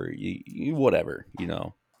 or you whatever.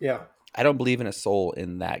 Yeah. I don't believe in a soul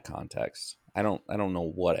in that context. I don't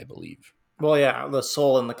know what I believe. Well, yeah, the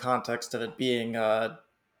soul in the context of it being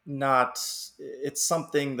not, it's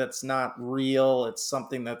something that's not real. It's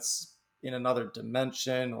something that's in another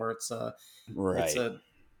dimension, or it's Right.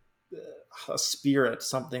 a spirit,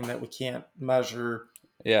 something that we can't measure,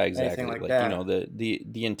 Yeah, anything exactly. like Like, that.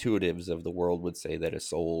 the intuitives of the world would say that a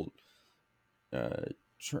soul uh,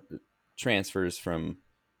 tr- transfers from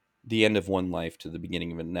the end of one life to the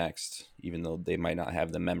beginning of the next, even though they might not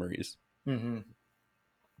have the memories. Hmm.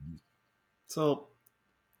 So,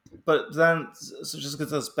 but then, so just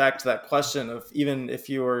gets us back to that question of, even if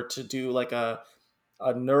you were to do like a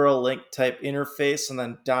Neuralink type interface and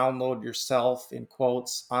then download yourself in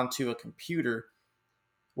quotes onto a computer,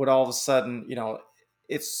 would all of a sudden,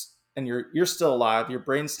 it's, and you're still alive, your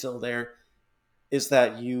brain's still there, is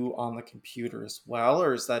that you on the computer as well,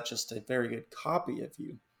 or is that just a very good copy of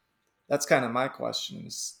you? That's kind of my question.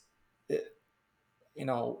 Is it, you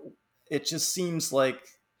know it just seems like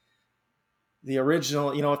the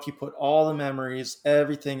original, if you put all the memories,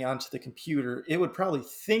 everything onto the computer, it would probably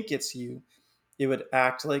think it's you, it would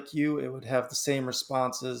act like you, it would have the same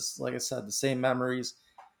responses, like I said, the same memories,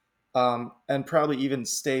 and probably even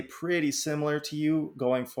stay pretty similar to you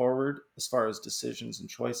going forward as far as decisions and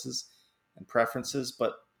choices and preferences,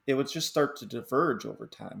 but it would just start to diverge over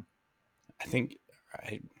time. I think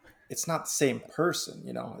I, It's not the same person,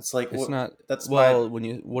 It's like, it's what, not. that's my Well, what do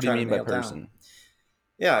you trying to mean by nail down. person?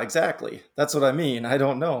 Yeah, exactly. That's what I mean. I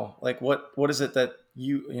don't know. Like, what is it that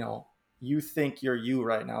you think you're you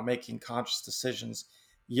right now, making conscious decisions?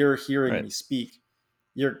 You're hearing Right. me speak.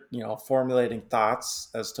 You're formulating thoughts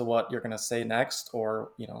as to what you're going to say next,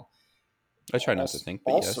 or I try all, not to think,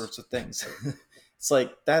 but all yes. sorts of things. It's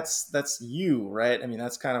like that's you, right? I mean,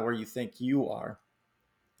 that's kind of where you think you are.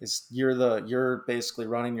 Is you're basically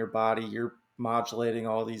running your body. You're modulating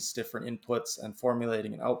all these different inputs and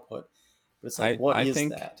formulating an output. But it's like, I what I is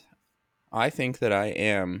think that? I think that I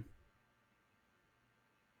am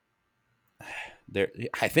there.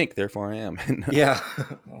 I think, therefore I am. Yeah.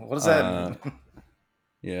 What does that uh, mean?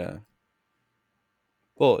 yeah.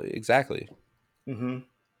 Well, exactly. Hmm.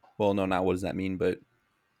 Well, no, not what does that mean, but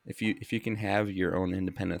if you can have your own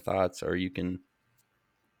independent thoughts, or you can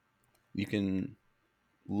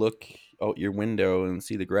look out your window and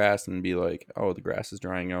see the grass and be like, oh, the grass is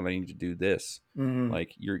drying out, I need to do this. Hmm.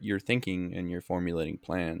 Like, you're thinking and you're formulating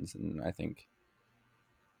plans, and I think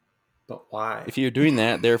But why? if you're doing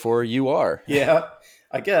that, therefore you are. Yeah,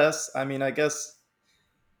 I guess. I mean, I guess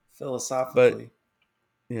But philosophically,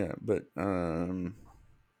 yeah, but I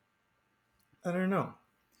don't know.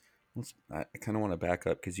 I kind of want to back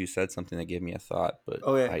up because you said something that gave me a thought, but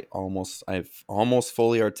Okay. I've almost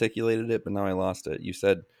fully articulated it, but now I lost it. You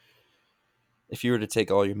said if you were to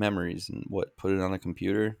take all your memories and what, put it on a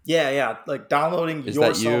computer, Yeah, yeah, like downloading is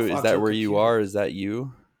that you? yourself Is onto that a where you computer. are? Is that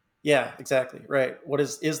you? Yeah, exactly. Right. What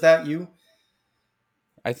is that you?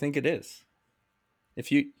 I think it is.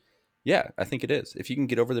 If you, yeah, I think it is. If you can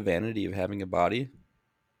get over the vanity of having a body,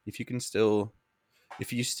 if you can still,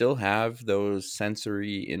 if you still have those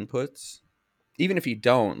sensory inputs, even if you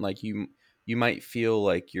don't, like you might feel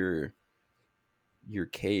like you're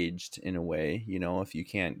caged in a way, you know, if you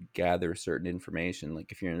can't gather certain information,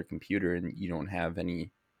 like if you're in a computer and you don't have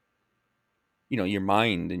any, you know, your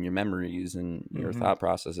mind and your memories and your Mm-hmm. thought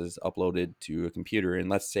processes uploaded to a computer, and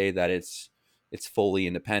let's say that it's fully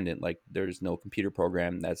independent, like there's no computer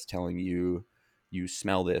program that's telling you you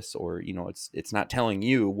smell this, or you know, it's not telling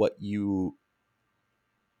you what you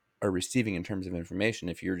are receiving in terms of information.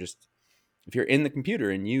 If you're just, if you're in the computer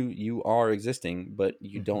and you are existing, but Mm-hmm.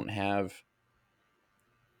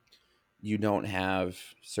 you don't have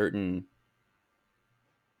certain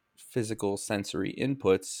physical sensory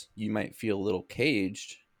inputs, you might feel a little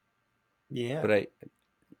caged. Yeah. But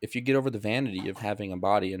if you get over the vanity of having a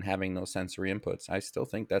body and having those sensory inputs, I still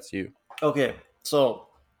think that's you. Okay. So,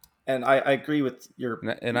 and I agree with your.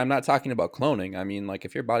 And I'm not talking about cloning. I mean, like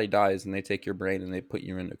if your body dies and they take your brain and they put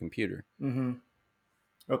you in a computer. Mm-hmm.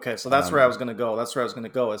 Okay, so that's where I Um, was going to go. That's where I was going to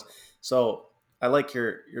go. Is so I like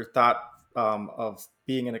your thought of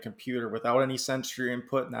being in a computer without any sensory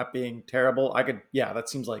input and that being terrible. I could, yeah, that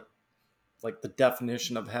seems like the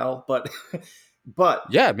definition of hell. But but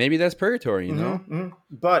yeah, maybe that's purgatory. You know,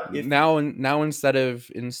 but if now instead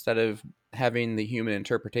of having the human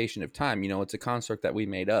interpretation of time, you know, it's a construct that we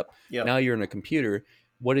made up. yep. Now you're in a computer.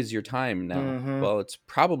 What is your time now? Mm-hmm. Well, it's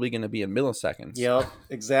probably going to be in milliseconds. Yep,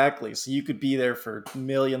 exactly. So you could be there for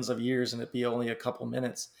millions of years and it'd be only a couple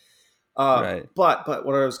minutes. Right. But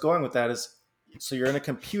what I was going with that is, so you're in a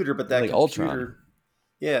computer, but that Like Ultron. computer,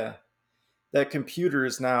 yeah, that computer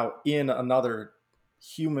is now in another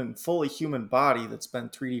human, fully human body that's been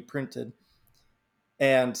 3D printed,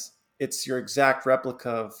 and it's your exact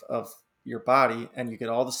replica of your body, and you get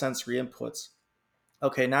all the sensory inputs.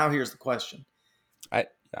 Okay, now here's the question: I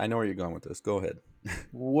I know where you're going with this. Go ahead.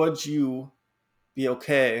 would you be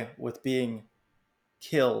okay with being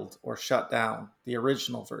killed or shut down, the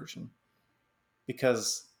original version?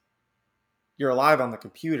 Because you're alive on the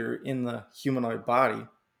computer in the humanoid body,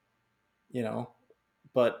 you know,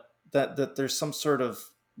 but that there's some sort of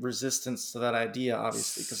resistance to that idea,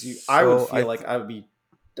 obviously, because you I would So feel like I would be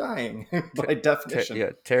dying by definition.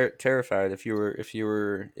 yeah, terrified if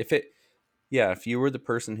it yeah, if you were the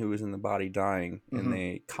person who was in the body dying and Mm-hmm.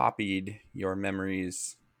 they copied your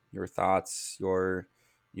memories, your thoughts, your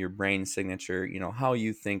brain signature, you know, how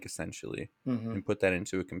you think essentially, Mm-hmm. and put that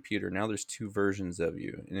into a computer. Now there's two versions of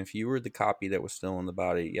you. And if you were the copy that was still in the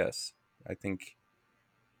body, yes, I think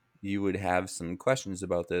you would have some questions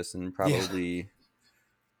about this and Yeah. probably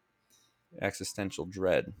existential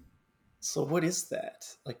dread. So what is that?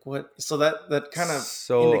 Like what? So that kind of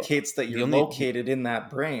So indicates that the you're only located in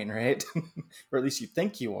that brain, right? Or at least you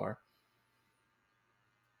think you are.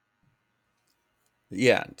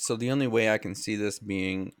 Yeah, so the only way I can see this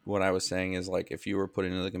being what I was saying is like if you were put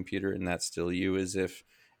into the computer and that's still you, is if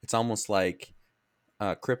it's almost like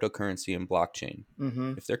cryptocurrency and blockchain.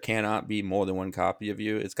 Mm-hmm. If there cannot be more than one copy of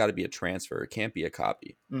you, it's got to be a transfer. It can't be a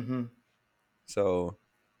copy. Mm-hmm. So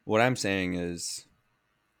what I'm saying is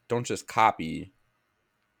don't just copy.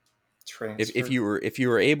 If Transfer. you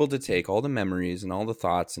were able to take all the memories and all the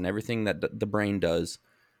thoughts and everything that the brain does,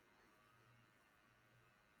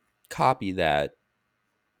 copy that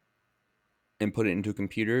and put it into a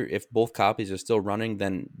computer, if both copies are still running,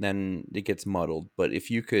 then it gets muddled. But if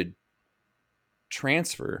you could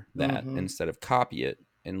transfer that Mm-hmm. instead of copy it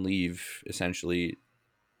and leave essentially,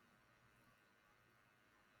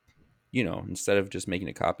 you know, instead of just making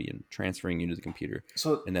a copy and transferring you to the computer,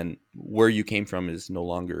 So and then where you came from is no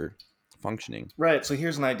longer functioning. right. So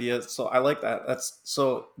here's an idea. So I like that. That's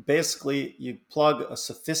so basically you plug a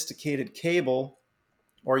sophisticated cable,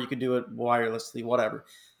 or you could do it wirelessly, whatever.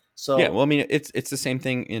 Yeah, So, well, I mean, it's the same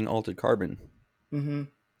thing in Altered Carbon. hmm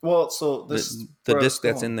well, so this is The where I was disc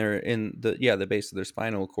that's going. in there in the base of their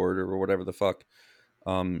spinal cord or whatever the fuck,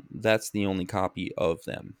 that's the only copy of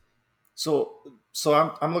them. So, so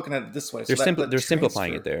I'm looking at it this way. So They're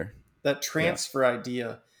simplifying it there. that Yeah, transfer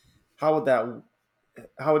idea, how would that,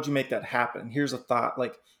 how would you make that happen? Here's a thought: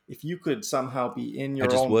 like if you could somehow be I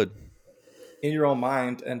just would. in your own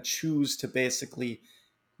mind and choose to basically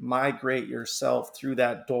migrate yourself through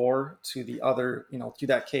that door to the other, through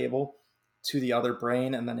that cable, to the other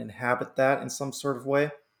brain and then inhabit that in some sort of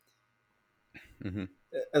way Hmm.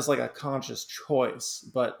 as like a conscious choice.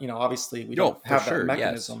 But obviously we No, don't for have that sure. Yes.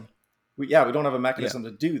 mechanism. We don't have a Yeah. mechanism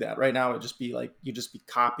to do that right now. It'd just be like you just be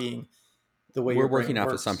copying the way We're your working brain off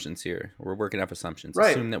works. assumptions here. We're working off assumptions.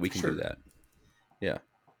 Right, Assume that we for can do sure. that. Yeah.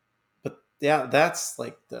 But yeah, that's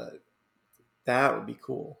like that would be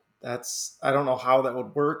cool. That's I don't know how that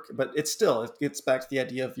would work, but it gets back to the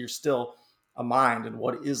idea of you're still a mind, and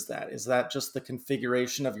what is that? Is that just the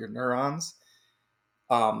configuration of your neurons?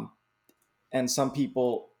 Um, and some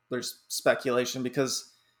people there's speculation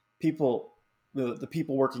because people the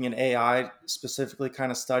people working in AI specifically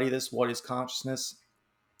kind of study this. What is consciousness?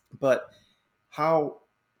 But how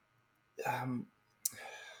um,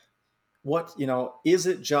 what is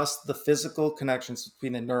it just the physical connections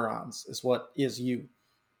between the neurons is what is you?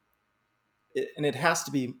 And it has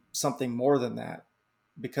to be something more than that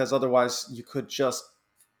because otherwise you could just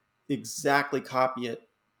exactly copy it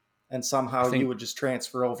and I somehow you think, would just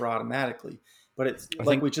transfer over automatically. But it's I like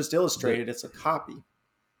think we just the, illustrated, it's a copy.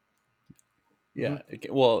 yeah.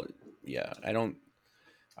 Mm-hmm. Well, yeah.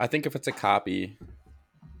 I think if it's a copy,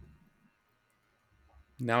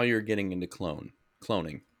 now you're getting into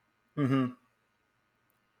cloning. Mm-hmm.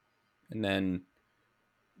 And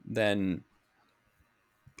then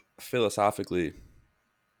philosophically,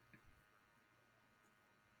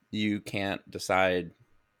 you can't decide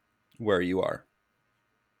where you are.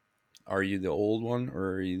 Are you the old one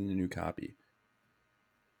or are you the new copy?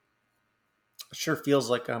 It sure feels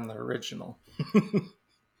like I'm the original.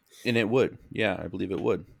 And it would. Yeah, I believe it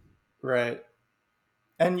would. Right.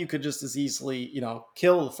 And you could just as easily,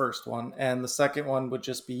 kill the first one, and the second one would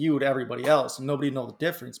just be you to everybody else, and nobody know the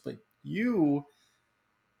difference. But you,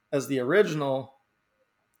 as the original,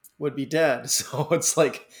 would be dead. So it's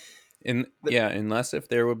like, And yeah, unless if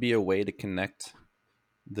there would be a way to connect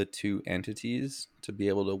the two entities to be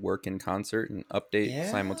able to work in concert and update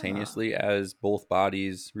yeah, simultaneously as both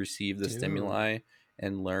bodies receive the dude, stimuli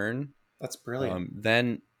and learn, that's brilliant.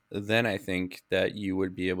 then I think that you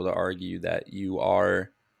would be able to argue that you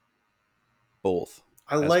are both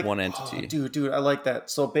I as like, one oh, entity. dude, I like that.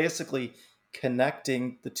 So basically,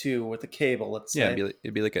 connecting the two with a cable, let's Yeah, say, and then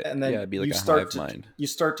it'd be like a hive mind. you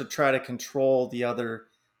start to try to control the other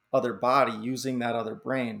body using that other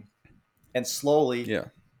brain, and slowly Yeah,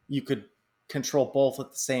 you could control both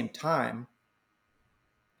at the same time.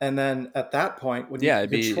 And then at that point, when you yeah,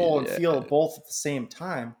 can it'd control and be feel both at the same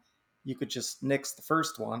time, you could just nix the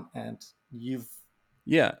first one, and you've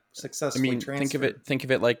yeah. I successfully mean, transferred. think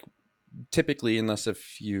of it like typically, unless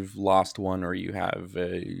if you've lost one or you have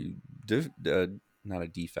not a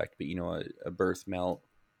defect, but a birth melt,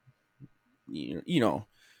 you know,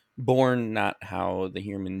 born not how the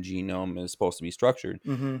human genome is supposed to be structured,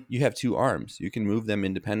 Mm-hmm. you have two arms. You can move them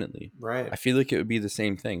independently. Right. I feel like it would be the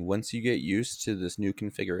same thing. Once you get used to this new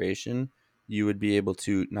configuration, you would be able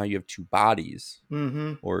to now you have two bodies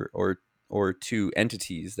Mm-hmm. or two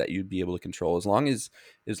entities that you'd be able to control as long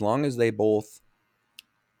as they both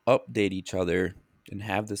update each other and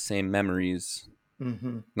have the same memories,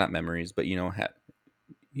 Mm-hmm. not memories, but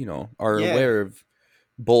are Yeah. aware of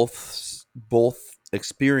both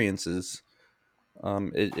experiences.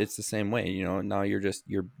 It's the same way. Now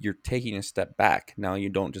you're taking a step back. Now you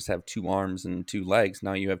don't just have two arms and two legs.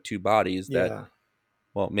 Now you have two bodies that, Yeah.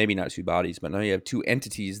 well, maybe not two bodies, but now you have two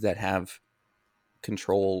entities that have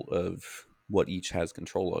control of what each has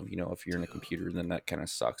control of. If you're in a computer, then that kind of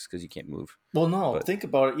sucks because you can't move. Well, no, But think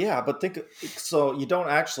about it. Yeah, but think so you don't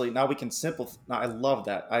actually now we can simplify. Now, I love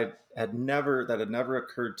that. That had never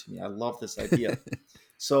occurred to me. I love this idea.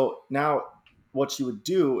 So now what you would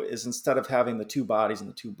do is instead of having the two bodies and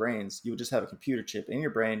the two brains, you would just have a computer chip in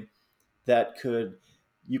your brain that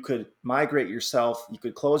you could migrate yourself. You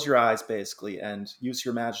could close your eyes basically and use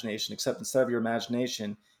your imagination, except instead of your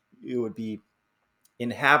imagination, you would be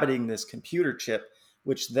inhabiting this computer chip,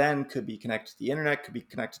 which then could be connected to the internet, could be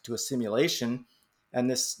connected to a simulation. And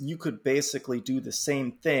this, you could basically do the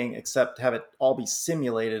same thing, except have it all be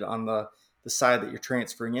simulated on the side that you're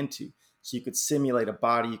transferring into. So you could simulate a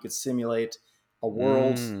body, you could simulate a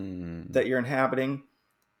world mm, that you're inhabiting.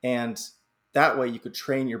 And that way you could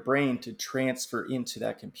train your brain to transfer into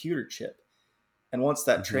that computer chip. And once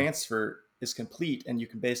that mhm. transfer is complete and you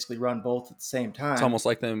can basically run both at the same It's time, almost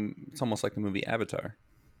like them. It's almost like the movie Avatar.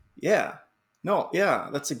 yeah. No, yeah,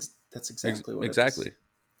 that's exactly what it is. Exactly.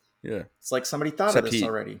 Yeah. It's like somebody thought of Except this he,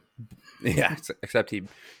 already. yeah. Except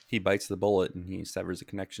he bites the bullet and he severs the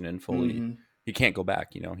connection and fully. Mm-hmm. He can't go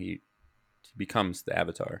back. He becomes the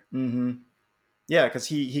Avatar. Mm-hmm. Yeah, because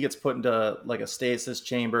he gets put into like a stasis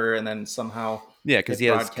chamber, and then somehow Yeah, because it he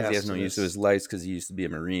has broadcasts no to use of this. his lights because he used to be a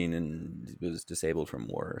marine and was disabled from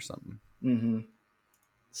war or something. Hmm.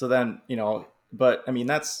 So then, but I mean,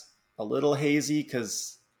 that's a little hazy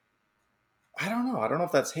because I don't know. I don't know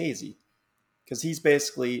if that's hazy because he's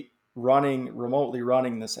basically remotely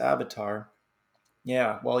running this avatar.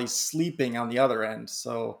 Yeah, while he's sleeping on the other end.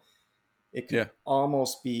 So it could Yeah,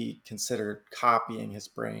 almost be considered copying his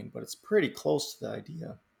brain, but it's pretty close to the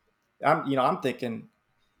idea. I'm thinking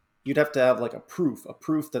you'd have to have like a proof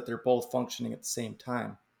that they're both functioning at the same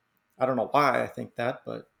time. I don't know why I think that,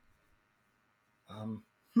 but um,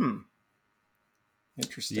 hmm,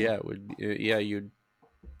 interesting. yeah, it would. Yeah, you'd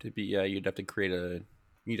have to create a.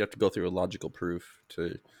 You'd have to go through a logical proof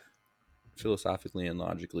to philosophically and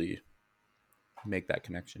logically make that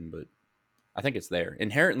connection. But I think it's there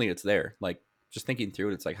inherently. It's there. Like just thinking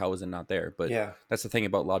through it, it's like how is it not there? But Yeah. that's the thing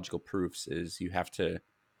about logical proofs is you have to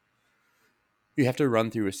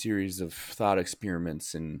run through a series of thought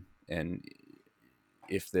experiments and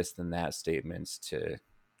if this then that statements to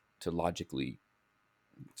logically.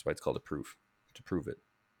 That's why it's called a proof to prove it.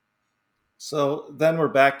 So then we're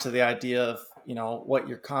back to the idea of, what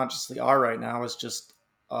you consciously are right now is just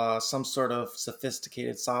some sort of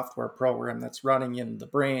sophisticated software program that's running in the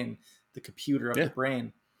brain, the computer of the Yeah,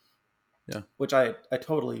 brain, yeah. which I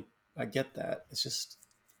totally, I get that. It's just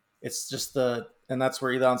and that's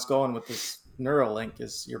where Elon's going with this Neuralink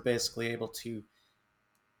is you're basically able to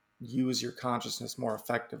use your consciousness more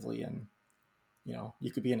effectively. And,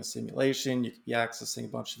 you could be in a simulation, you could be accessing a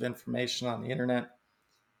bunch of information on the internet.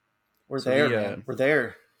 We're So there, the man. We're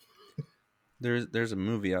there. there's a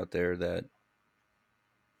movie out there that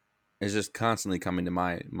is just constantly coming to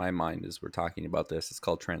my mind as we're talking about this. It's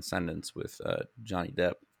called Transcendence with Johnny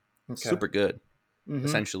Depp. Okay. Super good. Mm-hmm.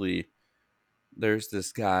 Essentially, there's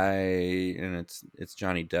this guy, and it's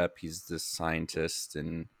Johnny Depp. He's this scientist,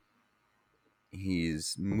 and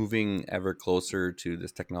he's moving ever closer to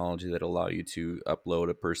this technology that allow you to upload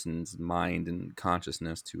a person's mind and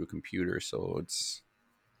consciousness to a computer. So it's,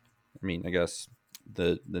 I mean, I guess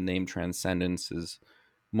the name Transcendence is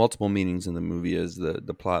multiple meanings in the movie as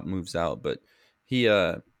the plot moves out, but he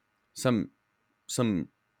some some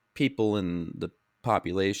people in the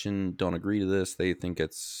population don't agree to this. They think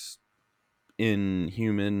it's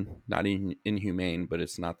inhuman, not inhumane, but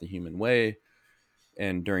it's not the human way.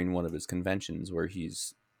 And during one of his conventions where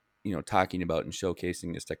he's talking about and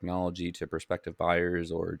showcasing his technology to prospective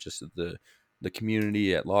buyers or just the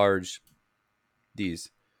community at large, these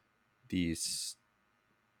these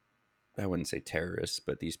I wouldn't say terrorists,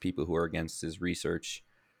 but these people who are against his research,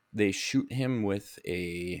 they shoot him with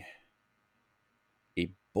a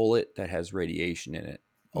bullet that has radiation in it,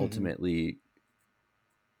 Mm-hmm.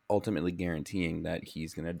 ultimately guaranteeing that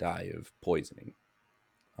he's going to die of poisoning.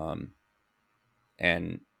 Um,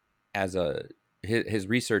 and as a his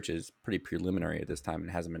research is pretty preliminary at this time and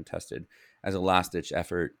hasn't been tested. As a last ditch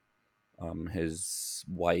effort, his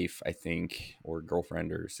wife, I think, or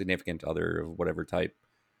girlfriend or significant other of whatever type,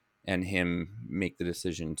 and him make the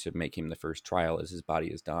decision to make him the first trial as his body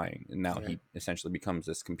is dying. And now Right. he essentially becomes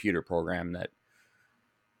this computer program that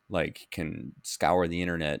like can scour the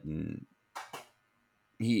internet, and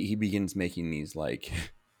he begins making these like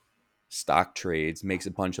stock trades, makes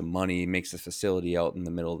a bunch of money, makes a facility out in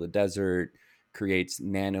the middle of the desert, creates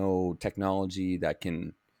nanotechnology that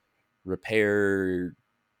can repair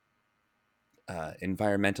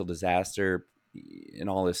environmental disaster and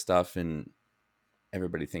all this stuff. And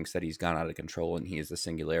everybody thinks that he's gone out of control and he is the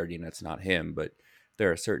singularity and it's not him. But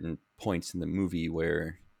there are certain points in the movie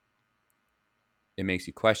where it makes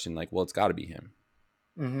you question, like, well, it's got to be him.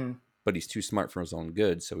 Mm-hmm. But he's too smart for his own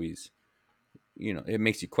good. So it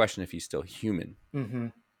makes you question if he's still human. Mm-hmm.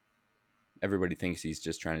 Everybody thinks he's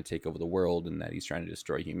just trying to take over the world and that he's trying to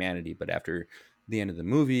destroy humanity. But after the end of the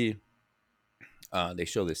movie, they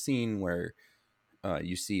show this scene where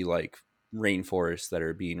you see like rainforests that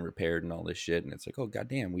are being repaired and all this shit, and it's like, oh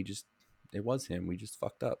goddamn, it was him. We just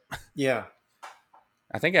fucked up. Yeah.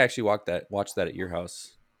 I think I actually watched that at your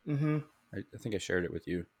house. Mm-hmm. I think I shared it with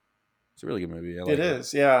you. It's a really good movie. I It like it.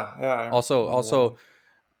 is. Yeah. Yeah. I remember that Also, one.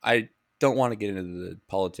 I don't want to get into the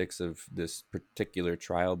politics of this particular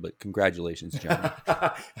trial, but congratulations, Johnny.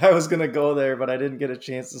 I was gonna go there, but I didn't get a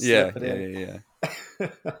chance to Yeah, slip it yeah, in. yeah,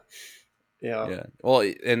 Yeah. yeah. Well,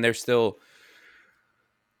 and there's still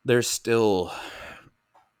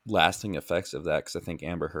lasting effects of that because I think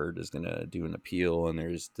Amber Heard is going to do an appeal, and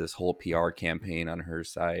there's this whole PR campaign on her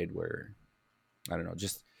side where I don't know,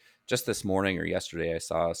 just this morning or yesterday, I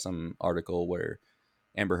saw some article where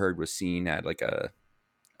Amber Heard was seen at like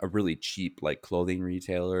a really cheap like clothing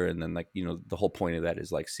retailer, and then like the whole point of that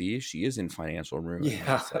is like, see, she is in financial ruin. Like,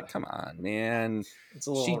 Yeah, it's like, come on, man. it's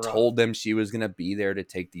a She little rough, told them she was gonna be there to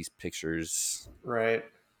take these pictures. right?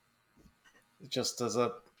 Just as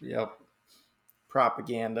a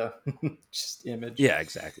propaganda, just image. Yeah,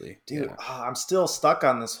 exactly. Dude, Yeah, I'm still stuck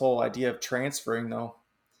on this whole idea of transferring though.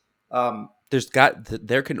 Um,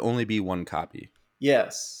 there can only be one copy.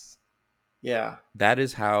 yes, yeah, That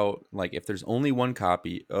is how, like, if there's only one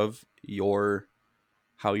copy of your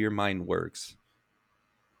how your mind works,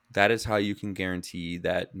 that is how you can guarantee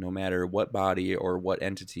that no matter what body or what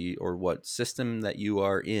entity or what system that you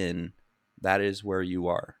are in, that is where you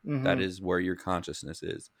are. That mm-hmm, is where your consciousness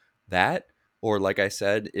is. That, or like I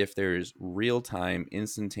said, if there's real time,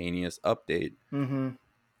 instantaneous update mm-hmm.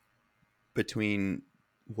 between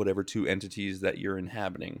whatever two entities that you're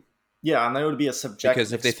inhabiting. Yeah, and that would be a Because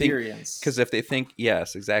subjective if they think, experience.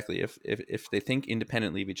 yes, exactly. If they think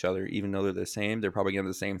independently of each other, even though they're the same, they're probably gonna have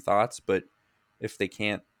the same thoughts. But if they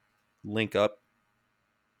can't link up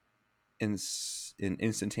and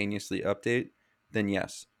instantaneously update, then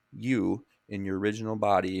yes, you in your original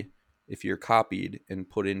body, if you're copied and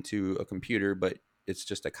put into a computer, but it's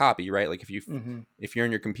just a copy, right? Like Mm-hmm. if you're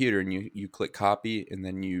in your computer and you click copy and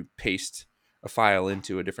then you paste a file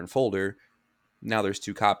into a different folder, now there's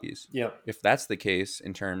two copies. Yep. If that's the case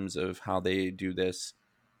in terms of how they do this,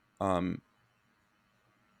 um,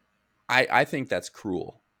 I think that's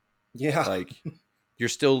cruel. Yeah. Like, you're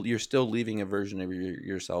still leaving a version of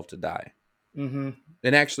yourself to die. Mm-hmm.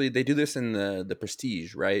 And actually, they do this in the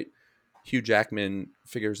Prestige, right? Hugh Jackman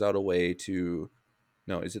figures out a way to.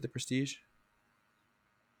 No, is it the Prestige?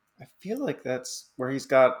 I feel like that's where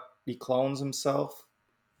he clones himself.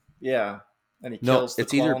 Yeah, and he No, kills the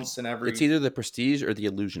clones in it's every. either the Prestige or the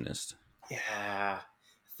Illusionist, Yeah, I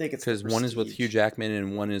think it's the because one is with Hugh Prestige. Jackman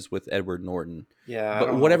and one is with Edward Norton. Yeah, I But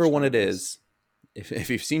don't know whatever which one one it it is. is, if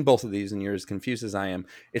you've seen both of these and you're as confused as I am,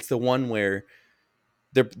 it's the one where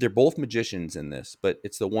they're both magicians in this, but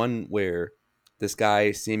it's the one where this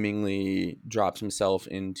guy seemingly drops himself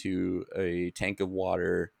into a tank of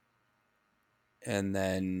water, and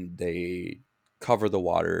then they cover the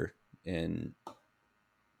water in,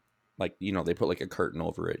 like, they put like a curtain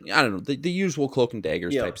over it. I don't know, the usual Cloak and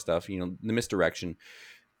Daggers type Yep. stuff, the misdirection.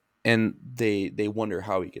 And they wonder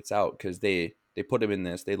how he gets out, because they put him in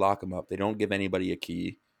this, they lock him up, they don't give anybody a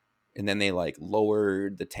key, and then they like lower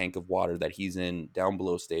the tank of water that he's in down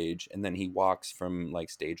below stage, and then he walks from like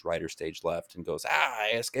stage right or stage left and goes,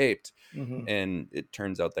 I escaped. Mm-hmm. And it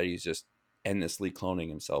turns out that he's just endlessly cloning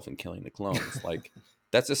himself and killing the clones. Like,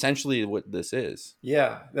 that's essentially what this is.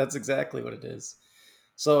 Yeah, that's exactly what it is.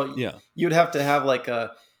 So Yeah, you'd have to have like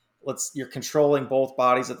a you're controlling both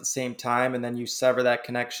bodies at the same time, and then you sever that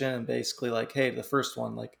connection, and basically like, hey, the first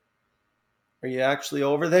one, like, are you actually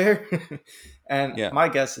over there? And yeah, my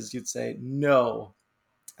guess is you'd say, no,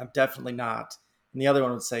 I'm definitely not. And the other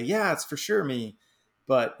one would say, yeah, it's for sure me.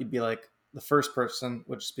 But you'd be like, the first person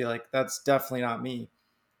would just be like, that's definitely not me.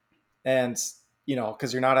 And,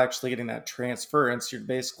 because you're not actually getting that transference, you're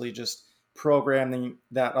basically just programming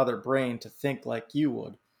that other brain to think like you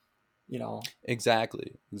would, you know.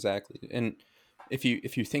 exactly. And if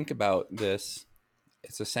you think about this,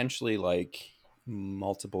 it's essentially like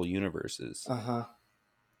multiple universes. Uh huh.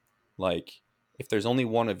 Like, if there's only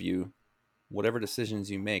one of you, whatever decisions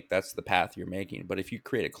you make, that's the path you're making. But if you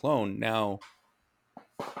create a clone, now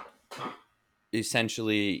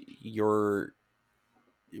essentially you're,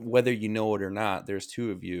 whether you know it or not, there's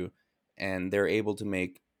two of you, and they're able to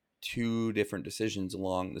make two different decisions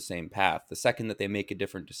along the same path. The second that they make a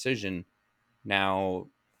different decision, now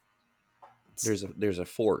there's a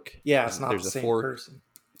fork. Yeah, it's not the There's a same fork. person.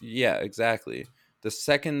 Yeah, exactly. The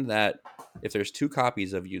second that, if there's two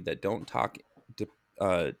copies of you that don't talk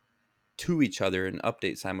to, to each other and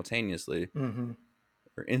update simultaneously Mm-hmm.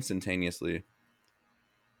 or instantaneously,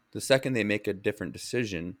 the second they make a different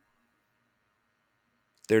decision,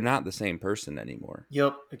 they're not the same person anymore.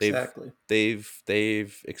 Yep, They've exactly.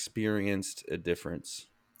 they've experienced a difference.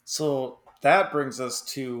 So that brings us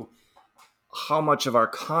to how much of our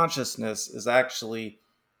consciousness is actually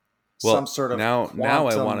some Well, sort of now I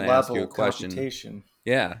want quantum to ask you a level question. computation.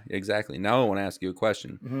 Yeah, exactly. Now I want to ask you a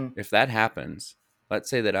question. Mm-hmm. If that happens, let's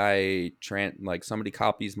say that like somebody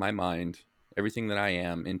copies my mind, everything that I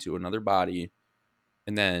am, into another body,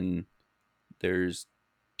 and then there's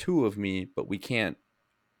two of me, but we can't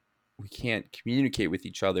communicate with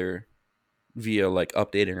each other via like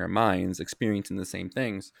updating our minds, experiencing the same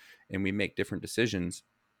things, and we make different decisions.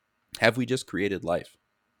 Have we just created life?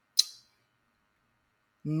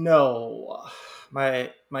 No,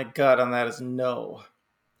 my gut on that is no.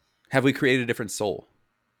 Have we created a different soul?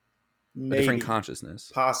 A different Maybe,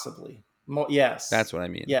 consciousness. possibly. Yes, That's what I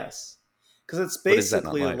mean. yes, because it's But is that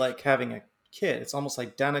not basically life? like having a kid. It's almost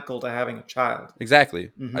identical to having a child.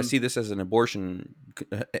 Exactly. I Hmm. see this as an abortion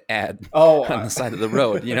ad Oh, on the side of the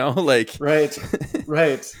road, like right,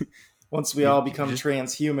 right. Once we all you become just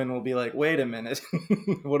transhuman, we'll be like, wait a minute,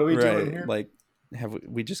 what are we doing right, here? like have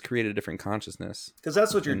we just created a different consciousness Because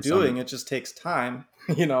that's what you're and some doing. It just takes time,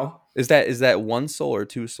 you know. is that one soul or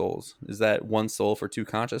two souls? Is that one soul for two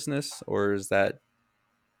consciousness, or is that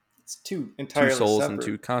It's two two entirely souls and separate.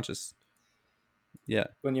 two conscious? Yeah.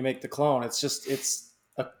 When you make the clone, it's a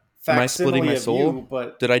Am I splitting facsimile my of soul? you,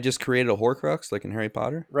 but Did I just create a Horcrux like in Harry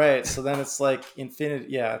Potter? right. So then it's like infinity.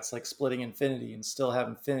 Yeah, it's like splitting infinity and still have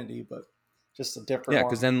infinity, but just a different Yeah,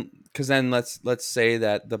 one. because then let's say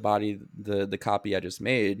that the body, the copy I just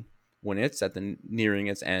made, when it's at the nearing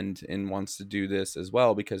its end and wants to do this as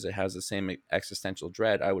well because it has the same existential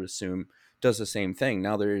dread, I would assume does the same thing.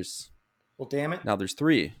 Well, damn it. Now there's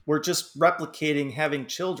three. We're just replicating having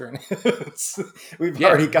children. We've Yeah,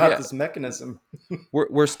 already got yeah. this mechanism.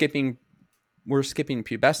 We're skipping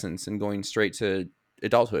pubescence and going straight to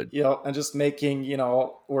adulthood. And just making,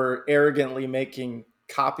 we're arrogantly making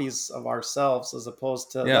copies of ourselves as opposed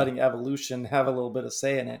to Yeah. letting evolution have a little bit of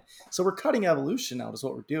say in it. So we're cutting evolution out, is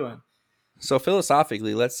what we're doing. So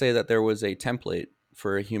philosophically, let's say that there was a template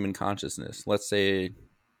for a human consciousness. Let's say,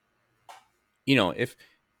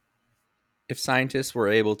 if scientists were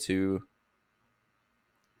able to,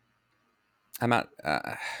 I'm not,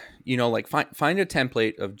 like find a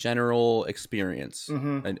template of general experience,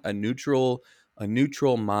 Mm-hmm. a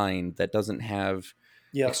neutral mind that doesn't have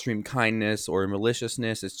Yep. extreme kindness or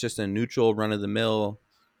maliciousness. It's just a neutral run of the mill,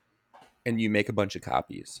 and you make a bunch of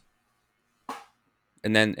copies,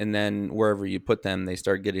 and then wherever you put them, they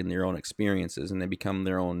start getting their own experiences, and they become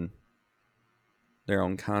their own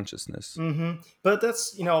consciousness. Mm-hmm. But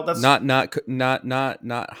that's Not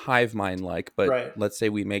hive mind like, but right. let's say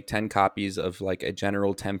we make 10 copies of like a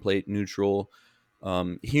general template neutral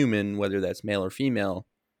human, whether that's male or female,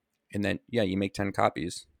 and then yeah, you make 10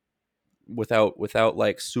 copies without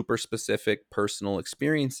like super specific personal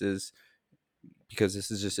experiences, because this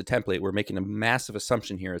is just a template. We're making a massive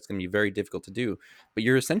assumption here. It's going to be very difficult to do, but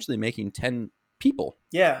you're essentially making 10 people.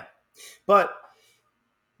 Yeah. But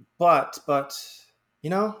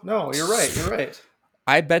no, you're right. You're right.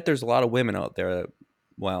 I bet there's a lot of women out there that,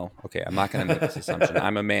 well, okay, I'm not going to make this assumption.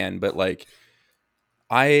 I'm a man, but like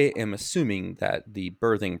I am assuming that the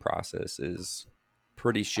birthing process is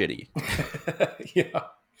pretty shitty. Yeah.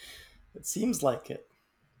 It seems like it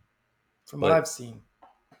from what But I've seen.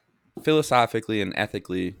 philosophically and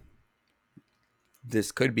ethically,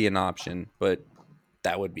 this could be an option, but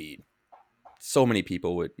that would be so many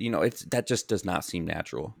people would, that just does not seem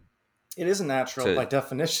natural It isn't natural to by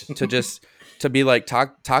definition. to just to be like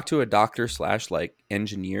talk to a doctor slash like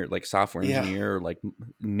engineer, like software Yeah. engineer, or like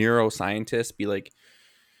neuroscientist, be like,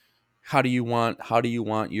 how do you want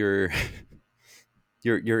your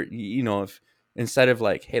if instead of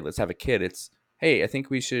like, hey, let's have a kid, it's, hey, I think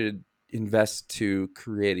we should invest to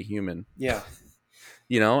create a human. Yeah.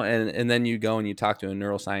 And then you go and you talk to a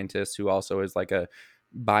neuroscientist who also is like a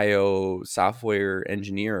bio software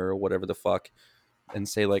engineer or whatever the fuck, and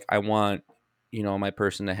say like, I want my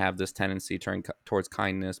person to have this tendency towards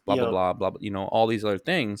kindness, blah blah Yep. blah blah, all these other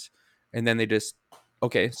things. And then they just,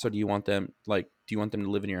 okay, so do you want them to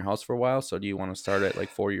live in your house for a while? So do you want to start at like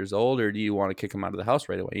 4 years old, or do you want to kick them out of the house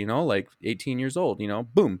right away, like 18 years old, boom,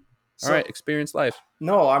 all So right, experience life.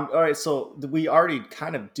 no, I'm all right. So we already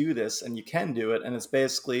kind of do this, and you can do it, and it's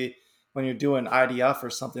basically when you're doing IDF or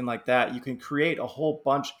something like that, you can create a whole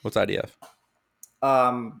bunch. What's IDF?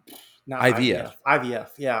 Um, Not IVF. IVF,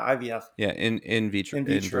 yeah, IVF, Yeah, in vitro, in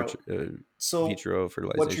vitro. So vitro what you're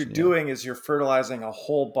fertilization. Yeah. doing is you're fertilizing a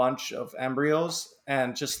whole bunch of embryos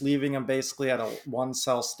and just leaving them basically at a one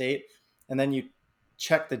cell state, and then you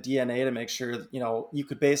check the DNA to make sure you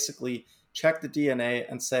could basically check the DNA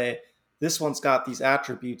and say this one's got these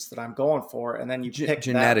attributes that I'm going for, and then you pick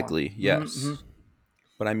Genetically, that one. yes. Mm-hmm.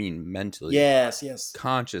 But I mean mentally, Yes.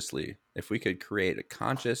 consciously. If we could create a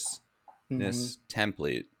consciousness Mm-hmm.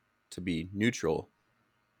 template to be neutral.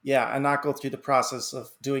 Yeah, and not go through the process of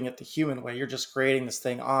doing it the human way. You're just creating this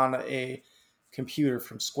thing on a computer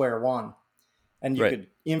from square one, and you Right. could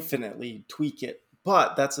infinitely tweak it.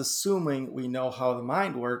 But that's assuming we know how the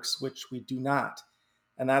mind works, which we do not.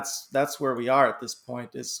 And that's where we are at this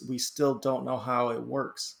point, is we still don't know how it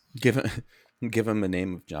works. Give him a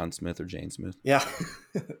name of John Smith or Jane Smith. Yeah,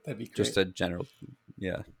 that'd be great. Just a general,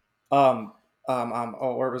 yeah.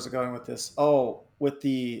 Where was it going with this? Oh, with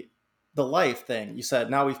the life thing. You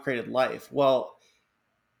said now we've created life. Well,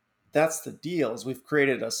 that's the deal, is we've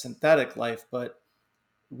created a synthetic life, but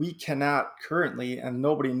we cannot currently, and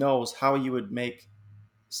nobody knows how you would make.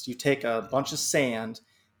 So you take a bunch of sand,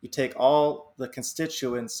 you take all the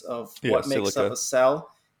constituents of Yeah, what makes up silica, a cell.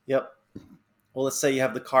 Yep. Well, let's say you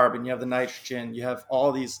have the carbon, you have the nitrogen, you have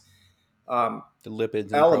all these um, the lipids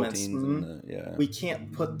and the elements. proteins and the yeah. We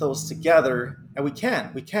can't put those together, and we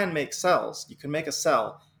can make cells. You can make a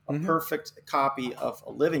cell, a Hmm. perfect copy of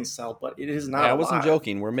a living cell, but it is Hey, not I wasn't alive.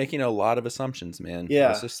 joking. We're making a lot of assumptions, man. Let's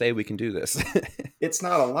Yeah, just say we can do this. it's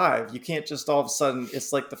not alive. You can't just all of a sudden,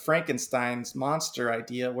 it's like the Frankenstein's monster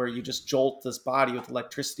idea where you just jolt this body with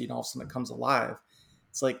electricity and all of a sudden it comes alive.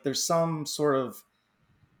 It's like there's some sort of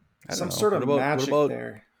I don't some know. sort of magic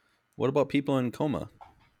there. What about people in coma?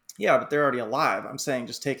 Yeah, but they're already alive. I'm saying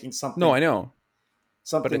just taking No, something I know, but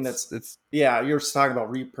something it's that's, it's yeah, you're just talking about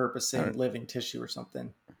I repurposing don't, living tissue or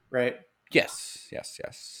something, right? yes, yes,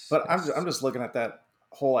 yes, But I'm yes. just looking at that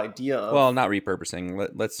whole idea Well, of, not repurposing.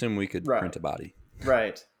 Let's assume we could print right, a body.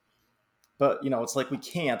 right. But it's like we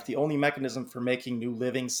can't. The only mechanism for making new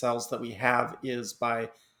living cells that we have is by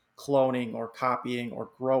cloning or copying or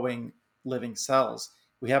growing living cells.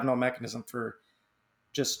 We have no mechanism for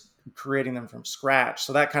just creating them from scratch.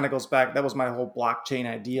 So that kind of goes back. That was my whole blockchain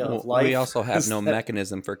idea of Well, we life. also have Is no that,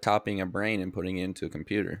 mechanism for copying a brain and putting it into a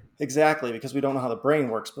computer. exactly, because we don't know how the brain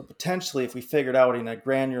works. But potentially, if we figured out in a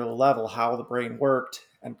granular level how the brain worked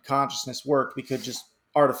and consciousness worked, we could just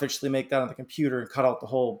artificially make that on the computer and cut out the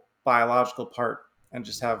whole biological part and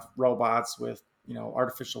just have robots with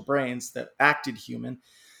artificial brains that acted human.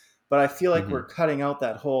 But I feel like Hmm. we're cutting out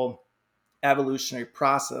that whole evolutionary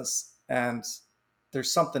process, and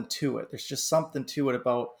there's something to it. There's just something to it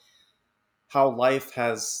about how life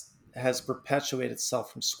has perpetuated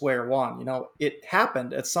itself from square one. It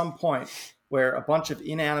happened at some point where a bunch of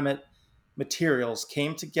inanimate materials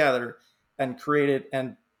came together and created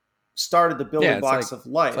and started the Yeah, building blocks of it's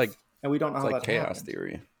like life, and we don't know it's how like that chaos happened.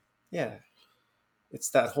 theory. Yeah, it's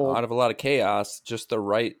that Out whole, of a lot of chaos, just the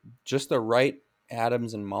right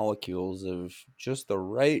atoms and molecules of just the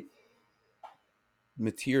right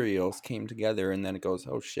materials came together, and then it goes,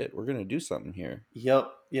 oh shit, we're gonna do something here.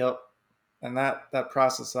 yep, yep. And that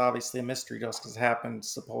process is obviously a mystery to us because it happened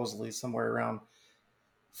supposedly somewhere around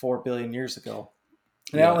 4 billion years ago.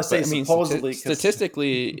 And I Yeah, only but say I mean, supposedly because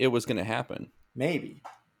statistically, it was gonna happen. maybe.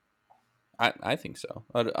 I think so.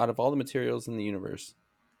 Out of all the materials in the universe,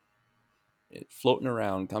 floating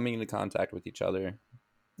around, coming into contact with each other,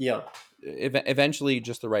 Yep. eventually,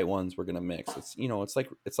 just the right ones were gonna mix.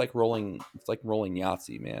 It's like rolling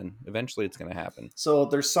Yahtzee, man. Eventually, it's gonna happen. So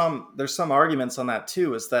there's some arguments on that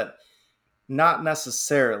too. Is that not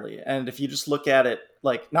necessarily? And if you just look at it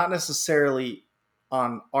like not necessarily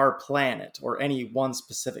on our planet or any one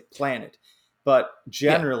specific planet, but Yeah.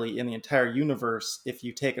 generally in the entire universe, if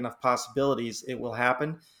you take enough possibilities, it will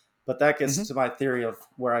happen. But that gets Hmm. to my theory of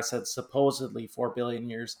where I said supposedly 4 billion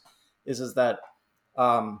years is that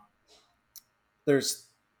um, there's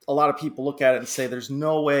a lot of people look at it and say there's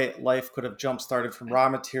no way life could have jump started from raw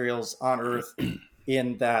materials on Earth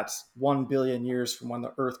in that 1 billion years from when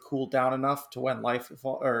the Earth cooled down enough to when life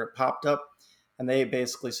or popped up. And they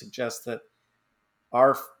basically suggest that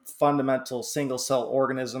our fundamental single cell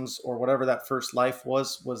organisms or whatever that first life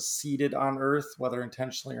was seeded on Earth, whether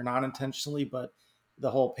intentionally or non intentionally, but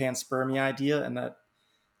the whole panspermia idea, and that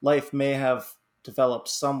life may have developed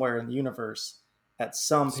somewhere in the universe at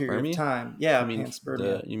some period of Spermie? time. Yeah, You mean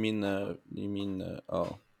panspermia.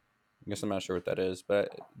 oh, I guess I'm not sure what that is,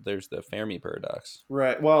 but there's the Fermi paradox.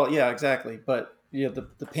 Right. Well, yeah, exactly. But the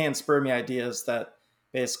panspermia idea is that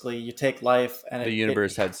basically you take life and The it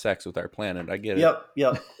universe had sex with our planet. I get it. yep,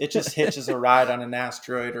 yep. It just hitches a ride on an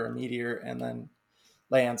asteroid or a meteor and then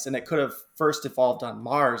lands. And it could have first evolved on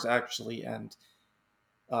Mars actually, and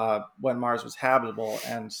when Mars was habitable,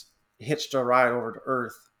 and hitched a ride over to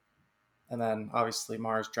Earth, and then obviously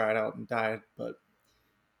Mars dried out and died, but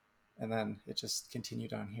and then it just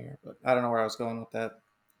continued on here. But I don't know where I was going with that.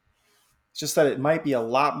 It's just that it might be a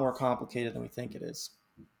lot more complicated than we think it is.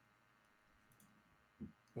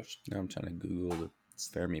 Which Now I'm trying to Google the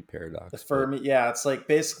Fermi the paradox. Fermi, yeah, it's like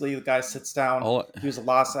basically the guy sits down. All, He was a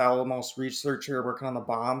Los Alamos researcher working on the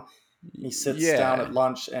bomb. And he sits down yeah, at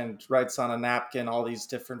lunch and writes on a napkin all these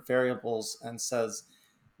different variables and says,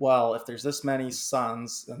 well, if there's this many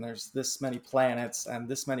suns and there's this many planets and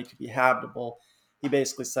this many could be habitable, he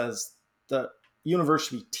basically says the universe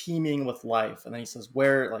should be teeming with life. And then he says,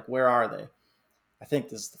 where are they? I think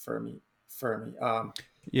this is the Fermi.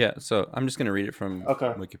 yeah. So I'm just gonna read it from Okay.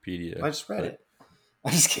 Wikipedia. I just read But it.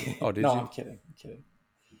 I'm just kidding. oh, did No, you? I'm kidding. I'm kidding.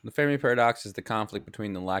 The Fermi paradox is the conflict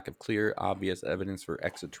between the lack of clear, obvious evidence for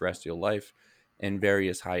extraterrestrial life and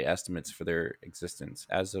various high estimates for their existence.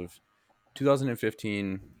 As of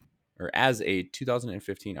 2015, or as a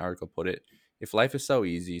 2015 article put it, if life is so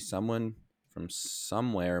easy, someone from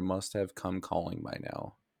somewhere must have come calling by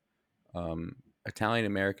now. Italian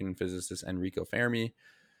American physicist Enrico Fermi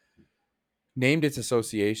named its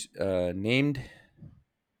association named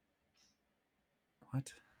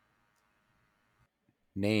what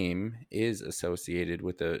name is associated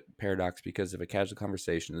with the paradox because of a casual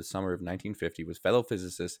conversation in the summer of 1950 with fellow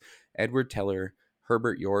physicists Edward Teller,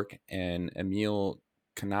 Herbert York, and Emil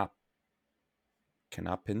Konopinski.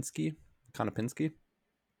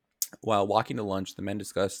 While walking to lunch, the men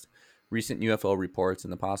discussed recent UFO reports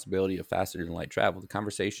and the possibility of faster than light travel. The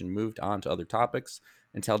conversation moved on to other topics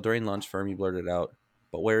until during lunch, Fermi blurted out,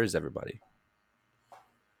 "But where is everybody?"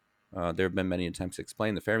 There have been many attempts to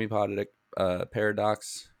explain the Fermi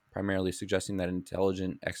paradox, primarily suggesting that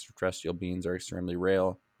intelligent extraterrestrial beings are extremely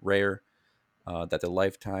rare, that the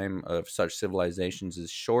lifetime of such civilizations is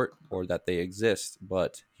short, or that they exist,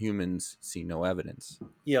 but humans see no evidence.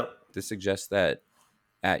 Yep. This suggests that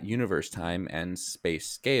at universe time and space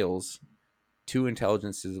scales, two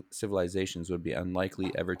intelligent civilizations would be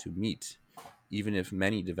unlikely ever to meet, even if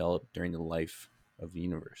many developed during the life of the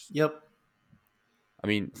universe. Yep. I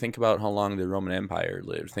mean, think about how long the Roman Empire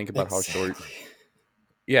lived. Think about how short. Exactly.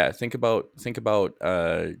 Yeah, think about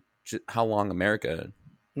how long America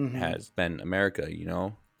Mm-hmm. has been America.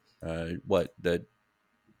 What, the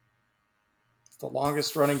It's the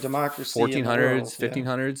longest running democracy in the 1400s, world. Yeah.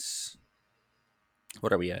 1500s.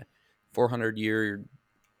 What are we at? 400-year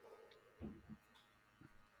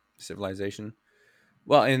civilization.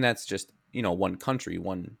 Well, and that's just one country,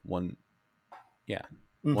 one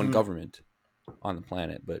Mm-hmm. government on the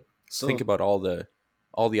planet. But think So about all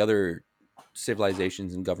the other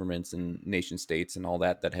civilizations and governments and nation states and all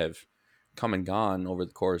that have come and gone over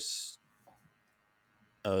the course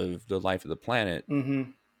of the life of the planet.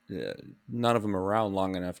 mm-hmm. None of them are around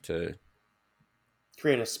long enough to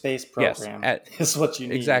Create a space yes program is what you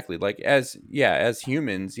need. exactly, like as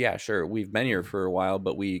humans, yeah, sure, we've been here for a while,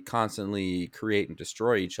 but we constantly create and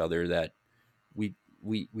destroy each other. That we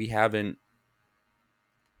haven't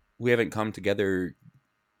come together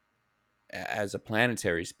as a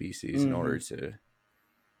planetary species in order Mm-hmm.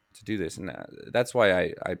 to do this. And that's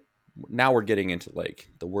why I now we're getting into like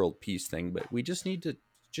the world peace thing, but we just need to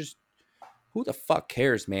just, who the fuck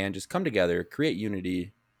cares, man? Just come together, create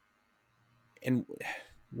unity, and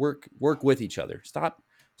work with each other.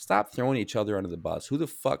 Stop throwing each other under the bus. Who the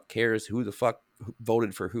fuck cares who the fuck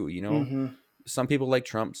voted for who? Mm-hmm. Some people like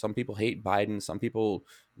Trump, some people hate Biden, some people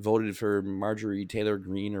voted for Marjorie Taylor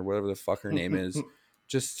Greene or whatever the fuck her name is.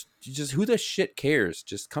 Just who the shit cares?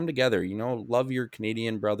 Just come together, love your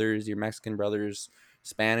Canadian brothers, your Mexican brothers,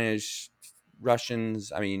 Spanish,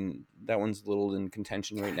 Russians. I mean, that one's a little in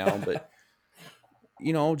contention right now, but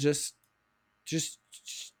just just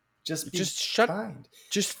Just be just shut kind.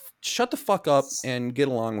 just shut the fuck up and get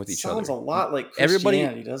along with each Sounds a other. lot like Everybody,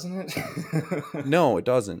 Christianity, doesn't it? no, it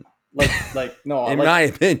doesn't. like no, In my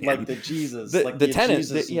opinion, like the Jesus, the like the the tenant,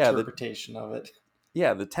 Jesus interpretation of it.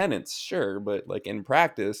 the tenants, sure, but like in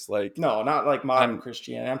practice, like No, not like modern I'm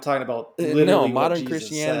Christianity. I'm talking about no, literally what modern Jesus said.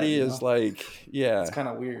 Christianity is like, It's yeah, kind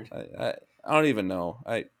of weird, I don't even know.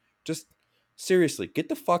 I just seriously get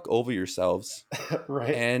the fuck over yourselves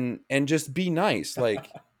right? and just be nice. Like,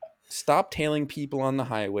 stop tailing people on the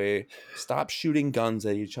highway. Stop shooting guns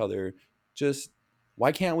at each other. Just,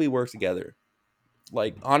 why can't we work together?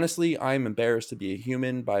 Like, honestly, I'm embarrassed to be a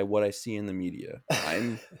human by what I see in the media.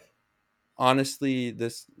 I'm honestly,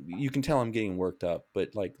 this, you can tell I'm getting worked up,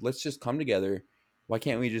 but like, let's just come together. Why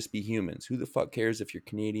can't we just be humans? Who the fuck cares if you're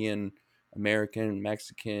Canadian, American,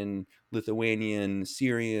 Mexican, Lithuanian,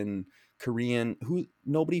 Syrian, Korean?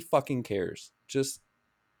 Nobody fucking cares. Just,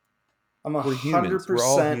 I'm a we're hundred humans. We're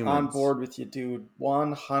all percent on humans. board with you, dude.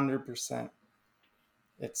 100%.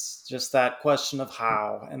 It's just that question of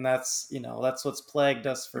how, and that's what's plagued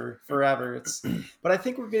us for forever. But I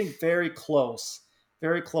think we're getting very close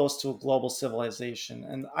to a global civilization,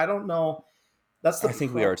 and I don't know. That's I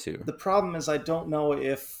think we are too. the problem is I don't know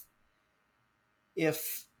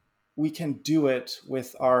if we can do it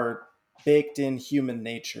with our baked in human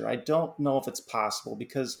nature. I don't know if it's possible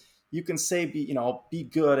because you can say be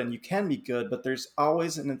good and you can be good, but there's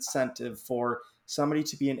always an incentive for somebody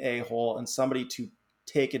to be an a-hole and somebody to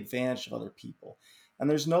take advantage of other people. And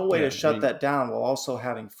there's no way to Yeah, I shut mean, that down while also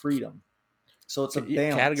having freedom. So it's a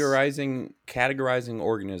balance. categorizing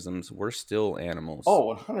organisms, we're still animals. Oh,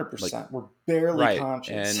 Like, 100%. We're barely right.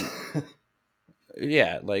 conscious. And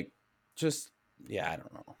yeah, like, just, yeah, I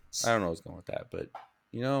don't know what's going with that, but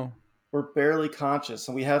you know we're barely conscious,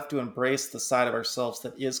 and we have to embrace the side of ourselves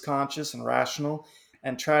that is conscious and rational,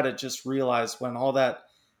 and try to just realize when all that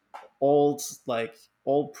old like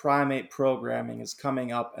old primate programming is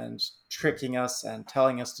coming up and tricking us and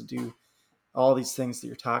telling us to do all these things that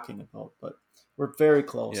you're talking about. But we're very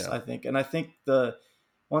close, Yeah, I think. And I think the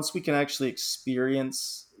once we can actually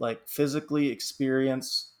experience, like physically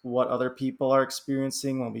experience what other people are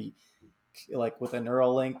experiencing when we like with a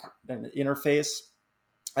Neuralink and interface,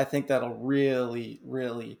 I think that'll really,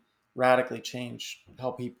 really radically change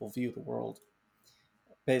how people view the world.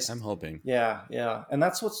 I'm Based, hoping. yeah, yeah, and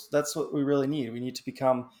that's what we really need. We need to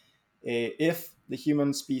become a if the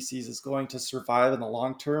human species is going to survive in the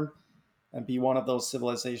long term and be one of those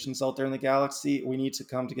civilizations out there in the galaxy, we need to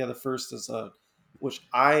come together first as a, which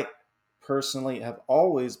I personally have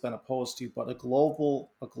always been opposed to, but a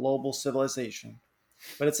global civilization.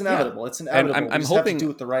 But it's Yeah, inevitable. It's and inevitable. We I'm just have to hoping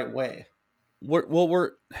do it the right way.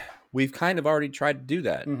 we've kind of already tried to do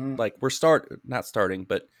that. Hmm. Like we're not starting,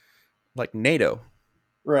 but like NATO.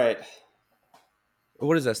 Right.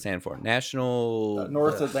 What does that stand for? National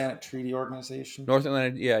North Atlantic Treaty Organization. North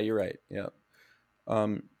Atlantic. Yeah, you're right. Yeah,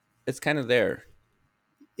 um, it's kind of there.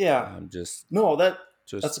 Yeah. Just No, that's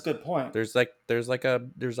just a good point. there's like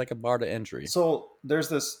a bar to entry, So there's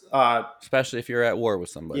this especially if you're at war with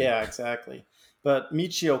somebody. yeah, exactly. But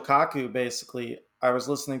Michio Kaku, basically, I was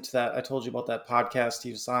listening to that. I told you about that podcast.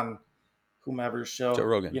 He was on whomever's Joe show,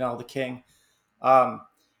 Rogan. the king. Um,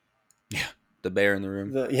 Yeah, the bear in the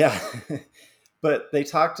room. yeah, but they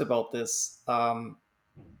talked about this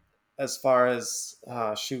as far as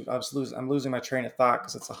shoot. I'm losing my train of thought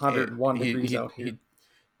because it's Eh, 101 degrees out here.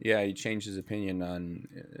 yeah, he changed his opinion on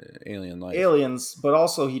alien life. Aliens, but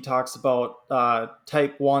also he talks about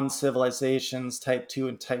type 1 civilizations, type 2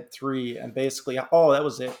 and type 3, and basically, oh, that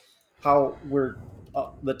was it, how we're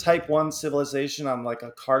the type 1 civilization on like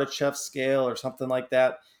a Kardashev scale or something like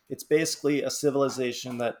that. It's basically a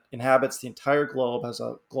civilization that inhabits the entire globe, has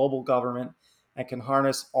a global government, and can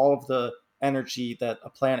harness all of the energy that a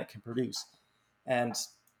planet can produce. And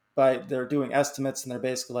they're doing estimates, and they're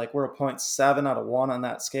basically like, we're a zero point 0.7 out of 1 on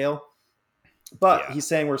that scale. But Yeah. he's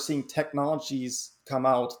saying we're seeing technologies come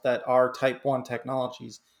out that are type 1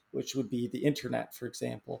 technologies, which would be the internet, for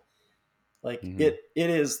example. Like Hmm. it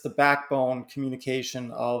is the backbone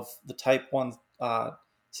communication of the type 1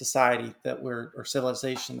 society that we're, or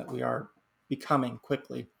civilization that we are becoming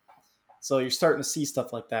quickly. So you're starting to see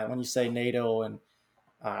stuff like that when you say NATO and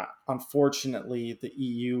unfortunately the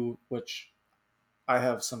EU, which I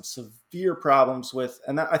have some severe problems with.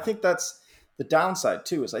 And I think that's the downside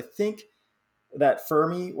too, is I think that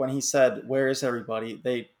Fermi, when he said, "Where is everybody?"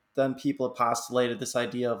 Then people have postulated this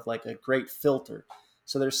idea of like a great filter.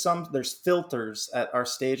 So there's filters at our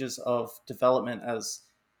stages of development as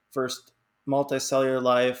first multicellular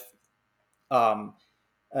life, um,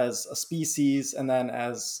 as a species, and then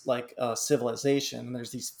as like a civilization. And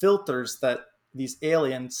there's these filters that these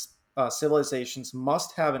aliens civilizations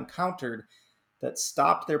must have encountered that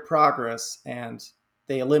stopped their progress and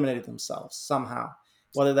they eliminated themselves somehow,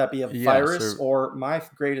 whether that be a Yeah, virus so or my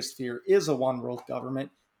greatest fear is a one world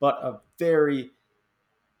government, but a very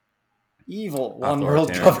evil one world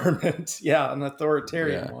authoritarian. government. Yeah, an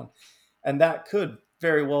authoritarian Yeah. one. And that could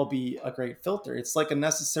very well be a great filter. It's like a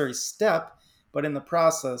necessary step, but in the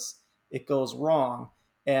process, it goes wrong.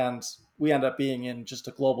 And we end up being in just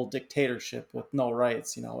a global dictatorship with no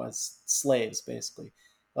rights, as slaves, basically.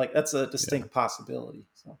 Like, that's a Yeah. distinct possibility.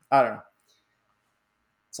 So, I don't know.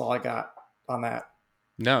 That's all I got on that.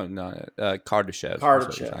 No, no. Kardashev is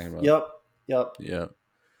what you're Kardashev. talking about. Yep. Yep. Yeah.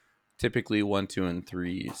 Typically 1, 2, and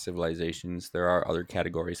 3 civilizations. There are other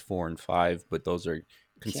categories 4 and 5, but those are Can't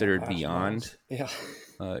considered imagine those. beyond.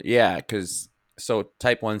 Yeah. Yeah, because so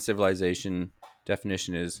type 1 civilization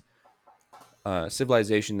definition is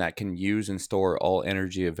civilization that can use and store all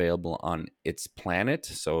energy available on its planet.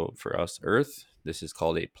 So for us, Earth, this is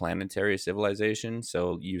called a planetary civilization.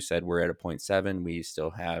 So you said we're at a point 0.7. We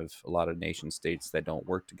still have a lot of nation states that don't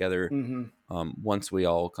work together. Mm-hmm. Once we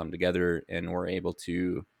all come together and we're able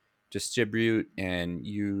to distribute and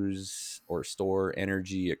use or store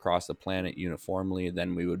energy across the planet uniformly,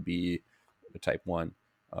 then we would be a type 1.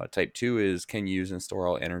 Type 2 is can use and store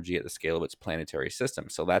all energy at the scale of its planetary system.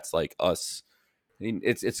 So that's like us. I mean,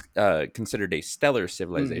 it's considered a stellar Mm-hmm.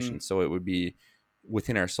 civilization, so it would be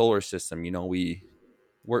within our solar system.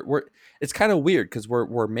 We're it's kind of weird because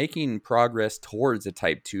we're making progress towards a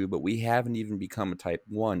type 2, but we haven't even become a type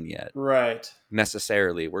 1 yet Right.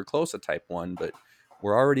 necessarily. We're close to type 1, but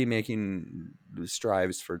we're already making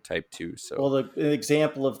strives for type 2. Well, So an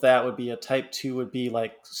example of that would be a type 2 would be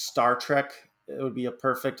like Star Trek. It would be a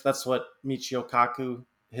perfect, that's what Michio Kaku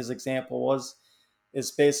his example was,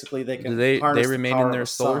 is basically they Do can they harness the remain in power of their a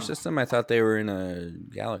solar sun. system? I thought they were in a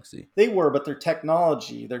galaxy. They were, but their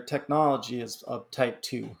technology is of type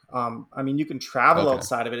 2. I mean, you can travel Okay.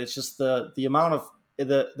 outside of it. It's just the amount of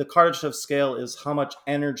the Kardashev scale is how much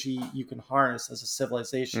energy you can harness as a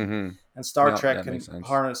civilization. Mm-hmm. And Star Yep, Trek that makes can sense.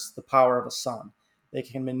 harness the power of a sun. They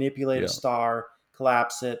can manipulate a Yeah. star,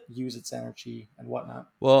 collapse it, use its energy, and whatnot.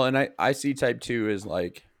 Well, and I see type 2 as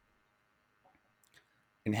like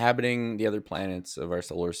inhabiting the other planets of our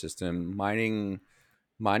solar system, mining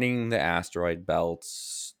the asteroid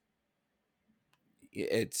belts.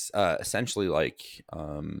 It's essentially like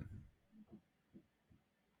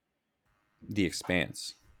the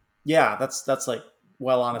expanse. Yeah, that's like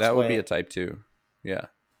well on its That would be way. a type 2. Yeah.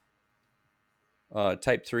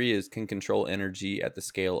 Type 3 is can control energy at the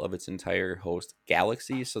scale of its entire host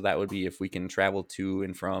galaxy. So that would be if we can travel to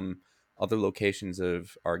and from other locations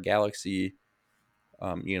of our galaxy,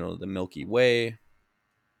 the Milky Way.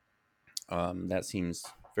 That seems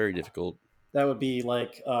very difficult. That would be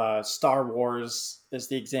like Star Wars is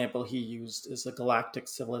the example he used, is a galactic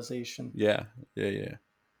civilization. Yeah, yeah, yeah.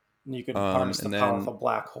 And you can harness the And powerful then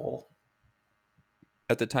black hole.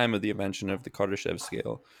 at the time of the invention of the Kardashev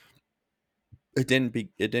scale, it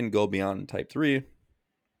didn't go beyond type 3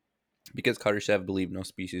 because Kardashev believed no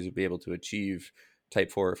species would be able to achieve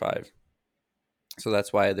type 4 or 5. So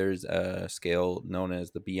that's why there's a scale known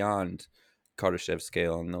as the Beyond Kardashev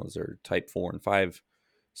scale, and those are type 4 and 5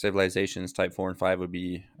 civilizations. Type 4 and 5 would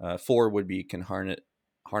be 4 would be can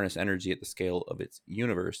harness energy at the scale of its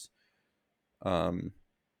universe. Um,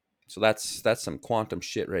 so that's some quantum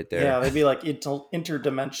shit right there. Yeah, they'd be like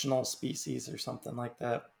interdimensional species or something like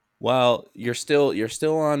that. Well, you're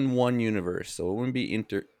still on one universe, so it wouldn't be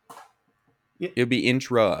Yeah, it would be yeah,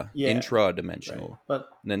 intra right. dimensional. But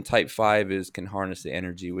And then type 5 is can harness the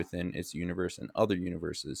energy within its universe and other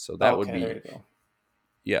universes. So that would okay, there be, you go.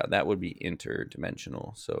 yeah, that would be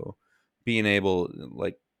interdimensional. So being able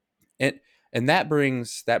like and that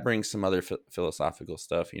brings some other philosophical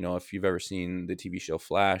stuff. If you've ever seen the TV show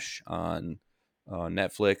Flash on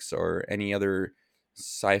Netflix or any other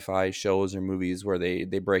sci-fi shows or movies where they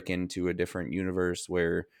break into a different universe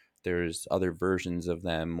where there's other versions of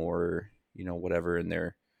them or whatever,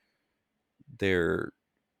 and they're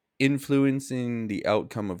influencing the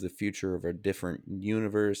outcome of the future of a different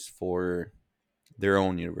universe for their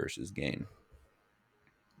own universe's gain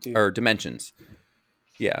Dude, or dimensions.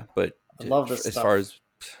 Yeah, but I love this as far stuff.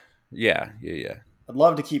 as yeah, yeah, yeah. I'd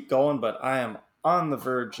love to keep going, but I am on the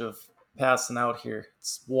verge of passing out here.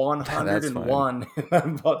 It's That's fine. 101.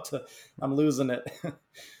 I'm losing it.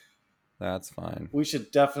 That's fine. We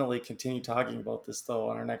should definitely continue talking about this though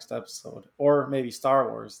on our next episode, or maybe Star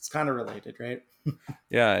Wars. It's kind of related, right?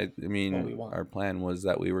 Yeah, I What we mean, want. our plan was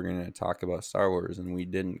that we were going to talk about Star Wars, and we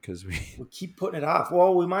didn't because we. We keep putting it off.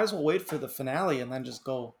 Well, we might as well wait for the finale and then just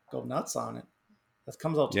go nuts on it. That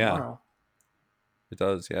comes out Yeah, tomorrow. it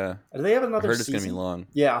does. Yeah, Do they have I another heard it's going to be season? long.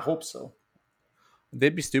 Yeah, I hope so.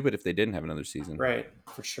 They'd be stupid if they didn't have another season. Right,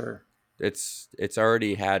 for sure. It's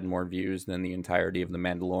already had more views than the entirety of The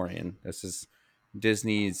Mandalorian. This is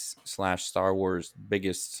Disney's / Star Wars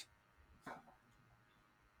biggest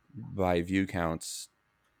by view counts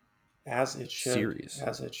As it should. series.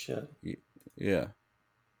 As it should. Yeah.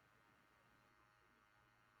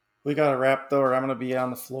 We got to wrap though, or I'm going to be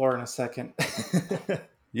on the floor in a second.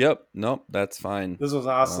 Yep. Nope. That's fine. This was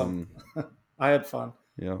awesome. I had fun.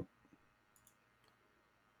 Yep.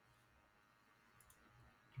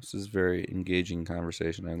 This is very engaging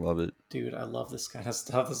conversation. I love it. Dude, I love this kind of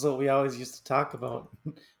stuff. This is what we always used to talk about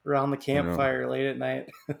around the campfire late at night.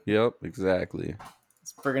 Yep. Exactly.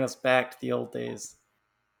 It's bringing us back to the old days.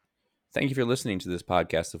 Thank you for listening to this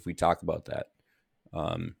podcast. If we talk about that,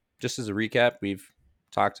 just as a recap, we've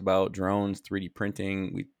talked about drones, 3D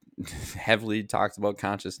printing. We heavily talked about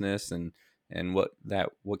consciousness and what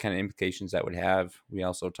kind of implications that would have. We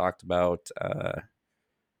also talked about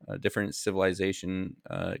different civilization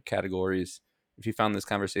categories. If you found this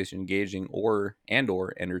conversation engaging or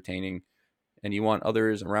entertaining, and you want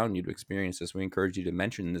others around you to experience this, we encourage you to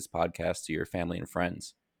mention this podcast to your family and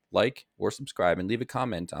friends. Like or subscribe and leave a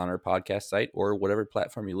comment on our podcast site or whatever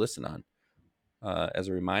platform you listen on. As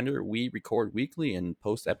a reminder, we record weekly and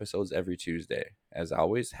post episodes every Tuesday. As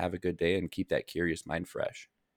always, have a good day and keep that curious mind fresh.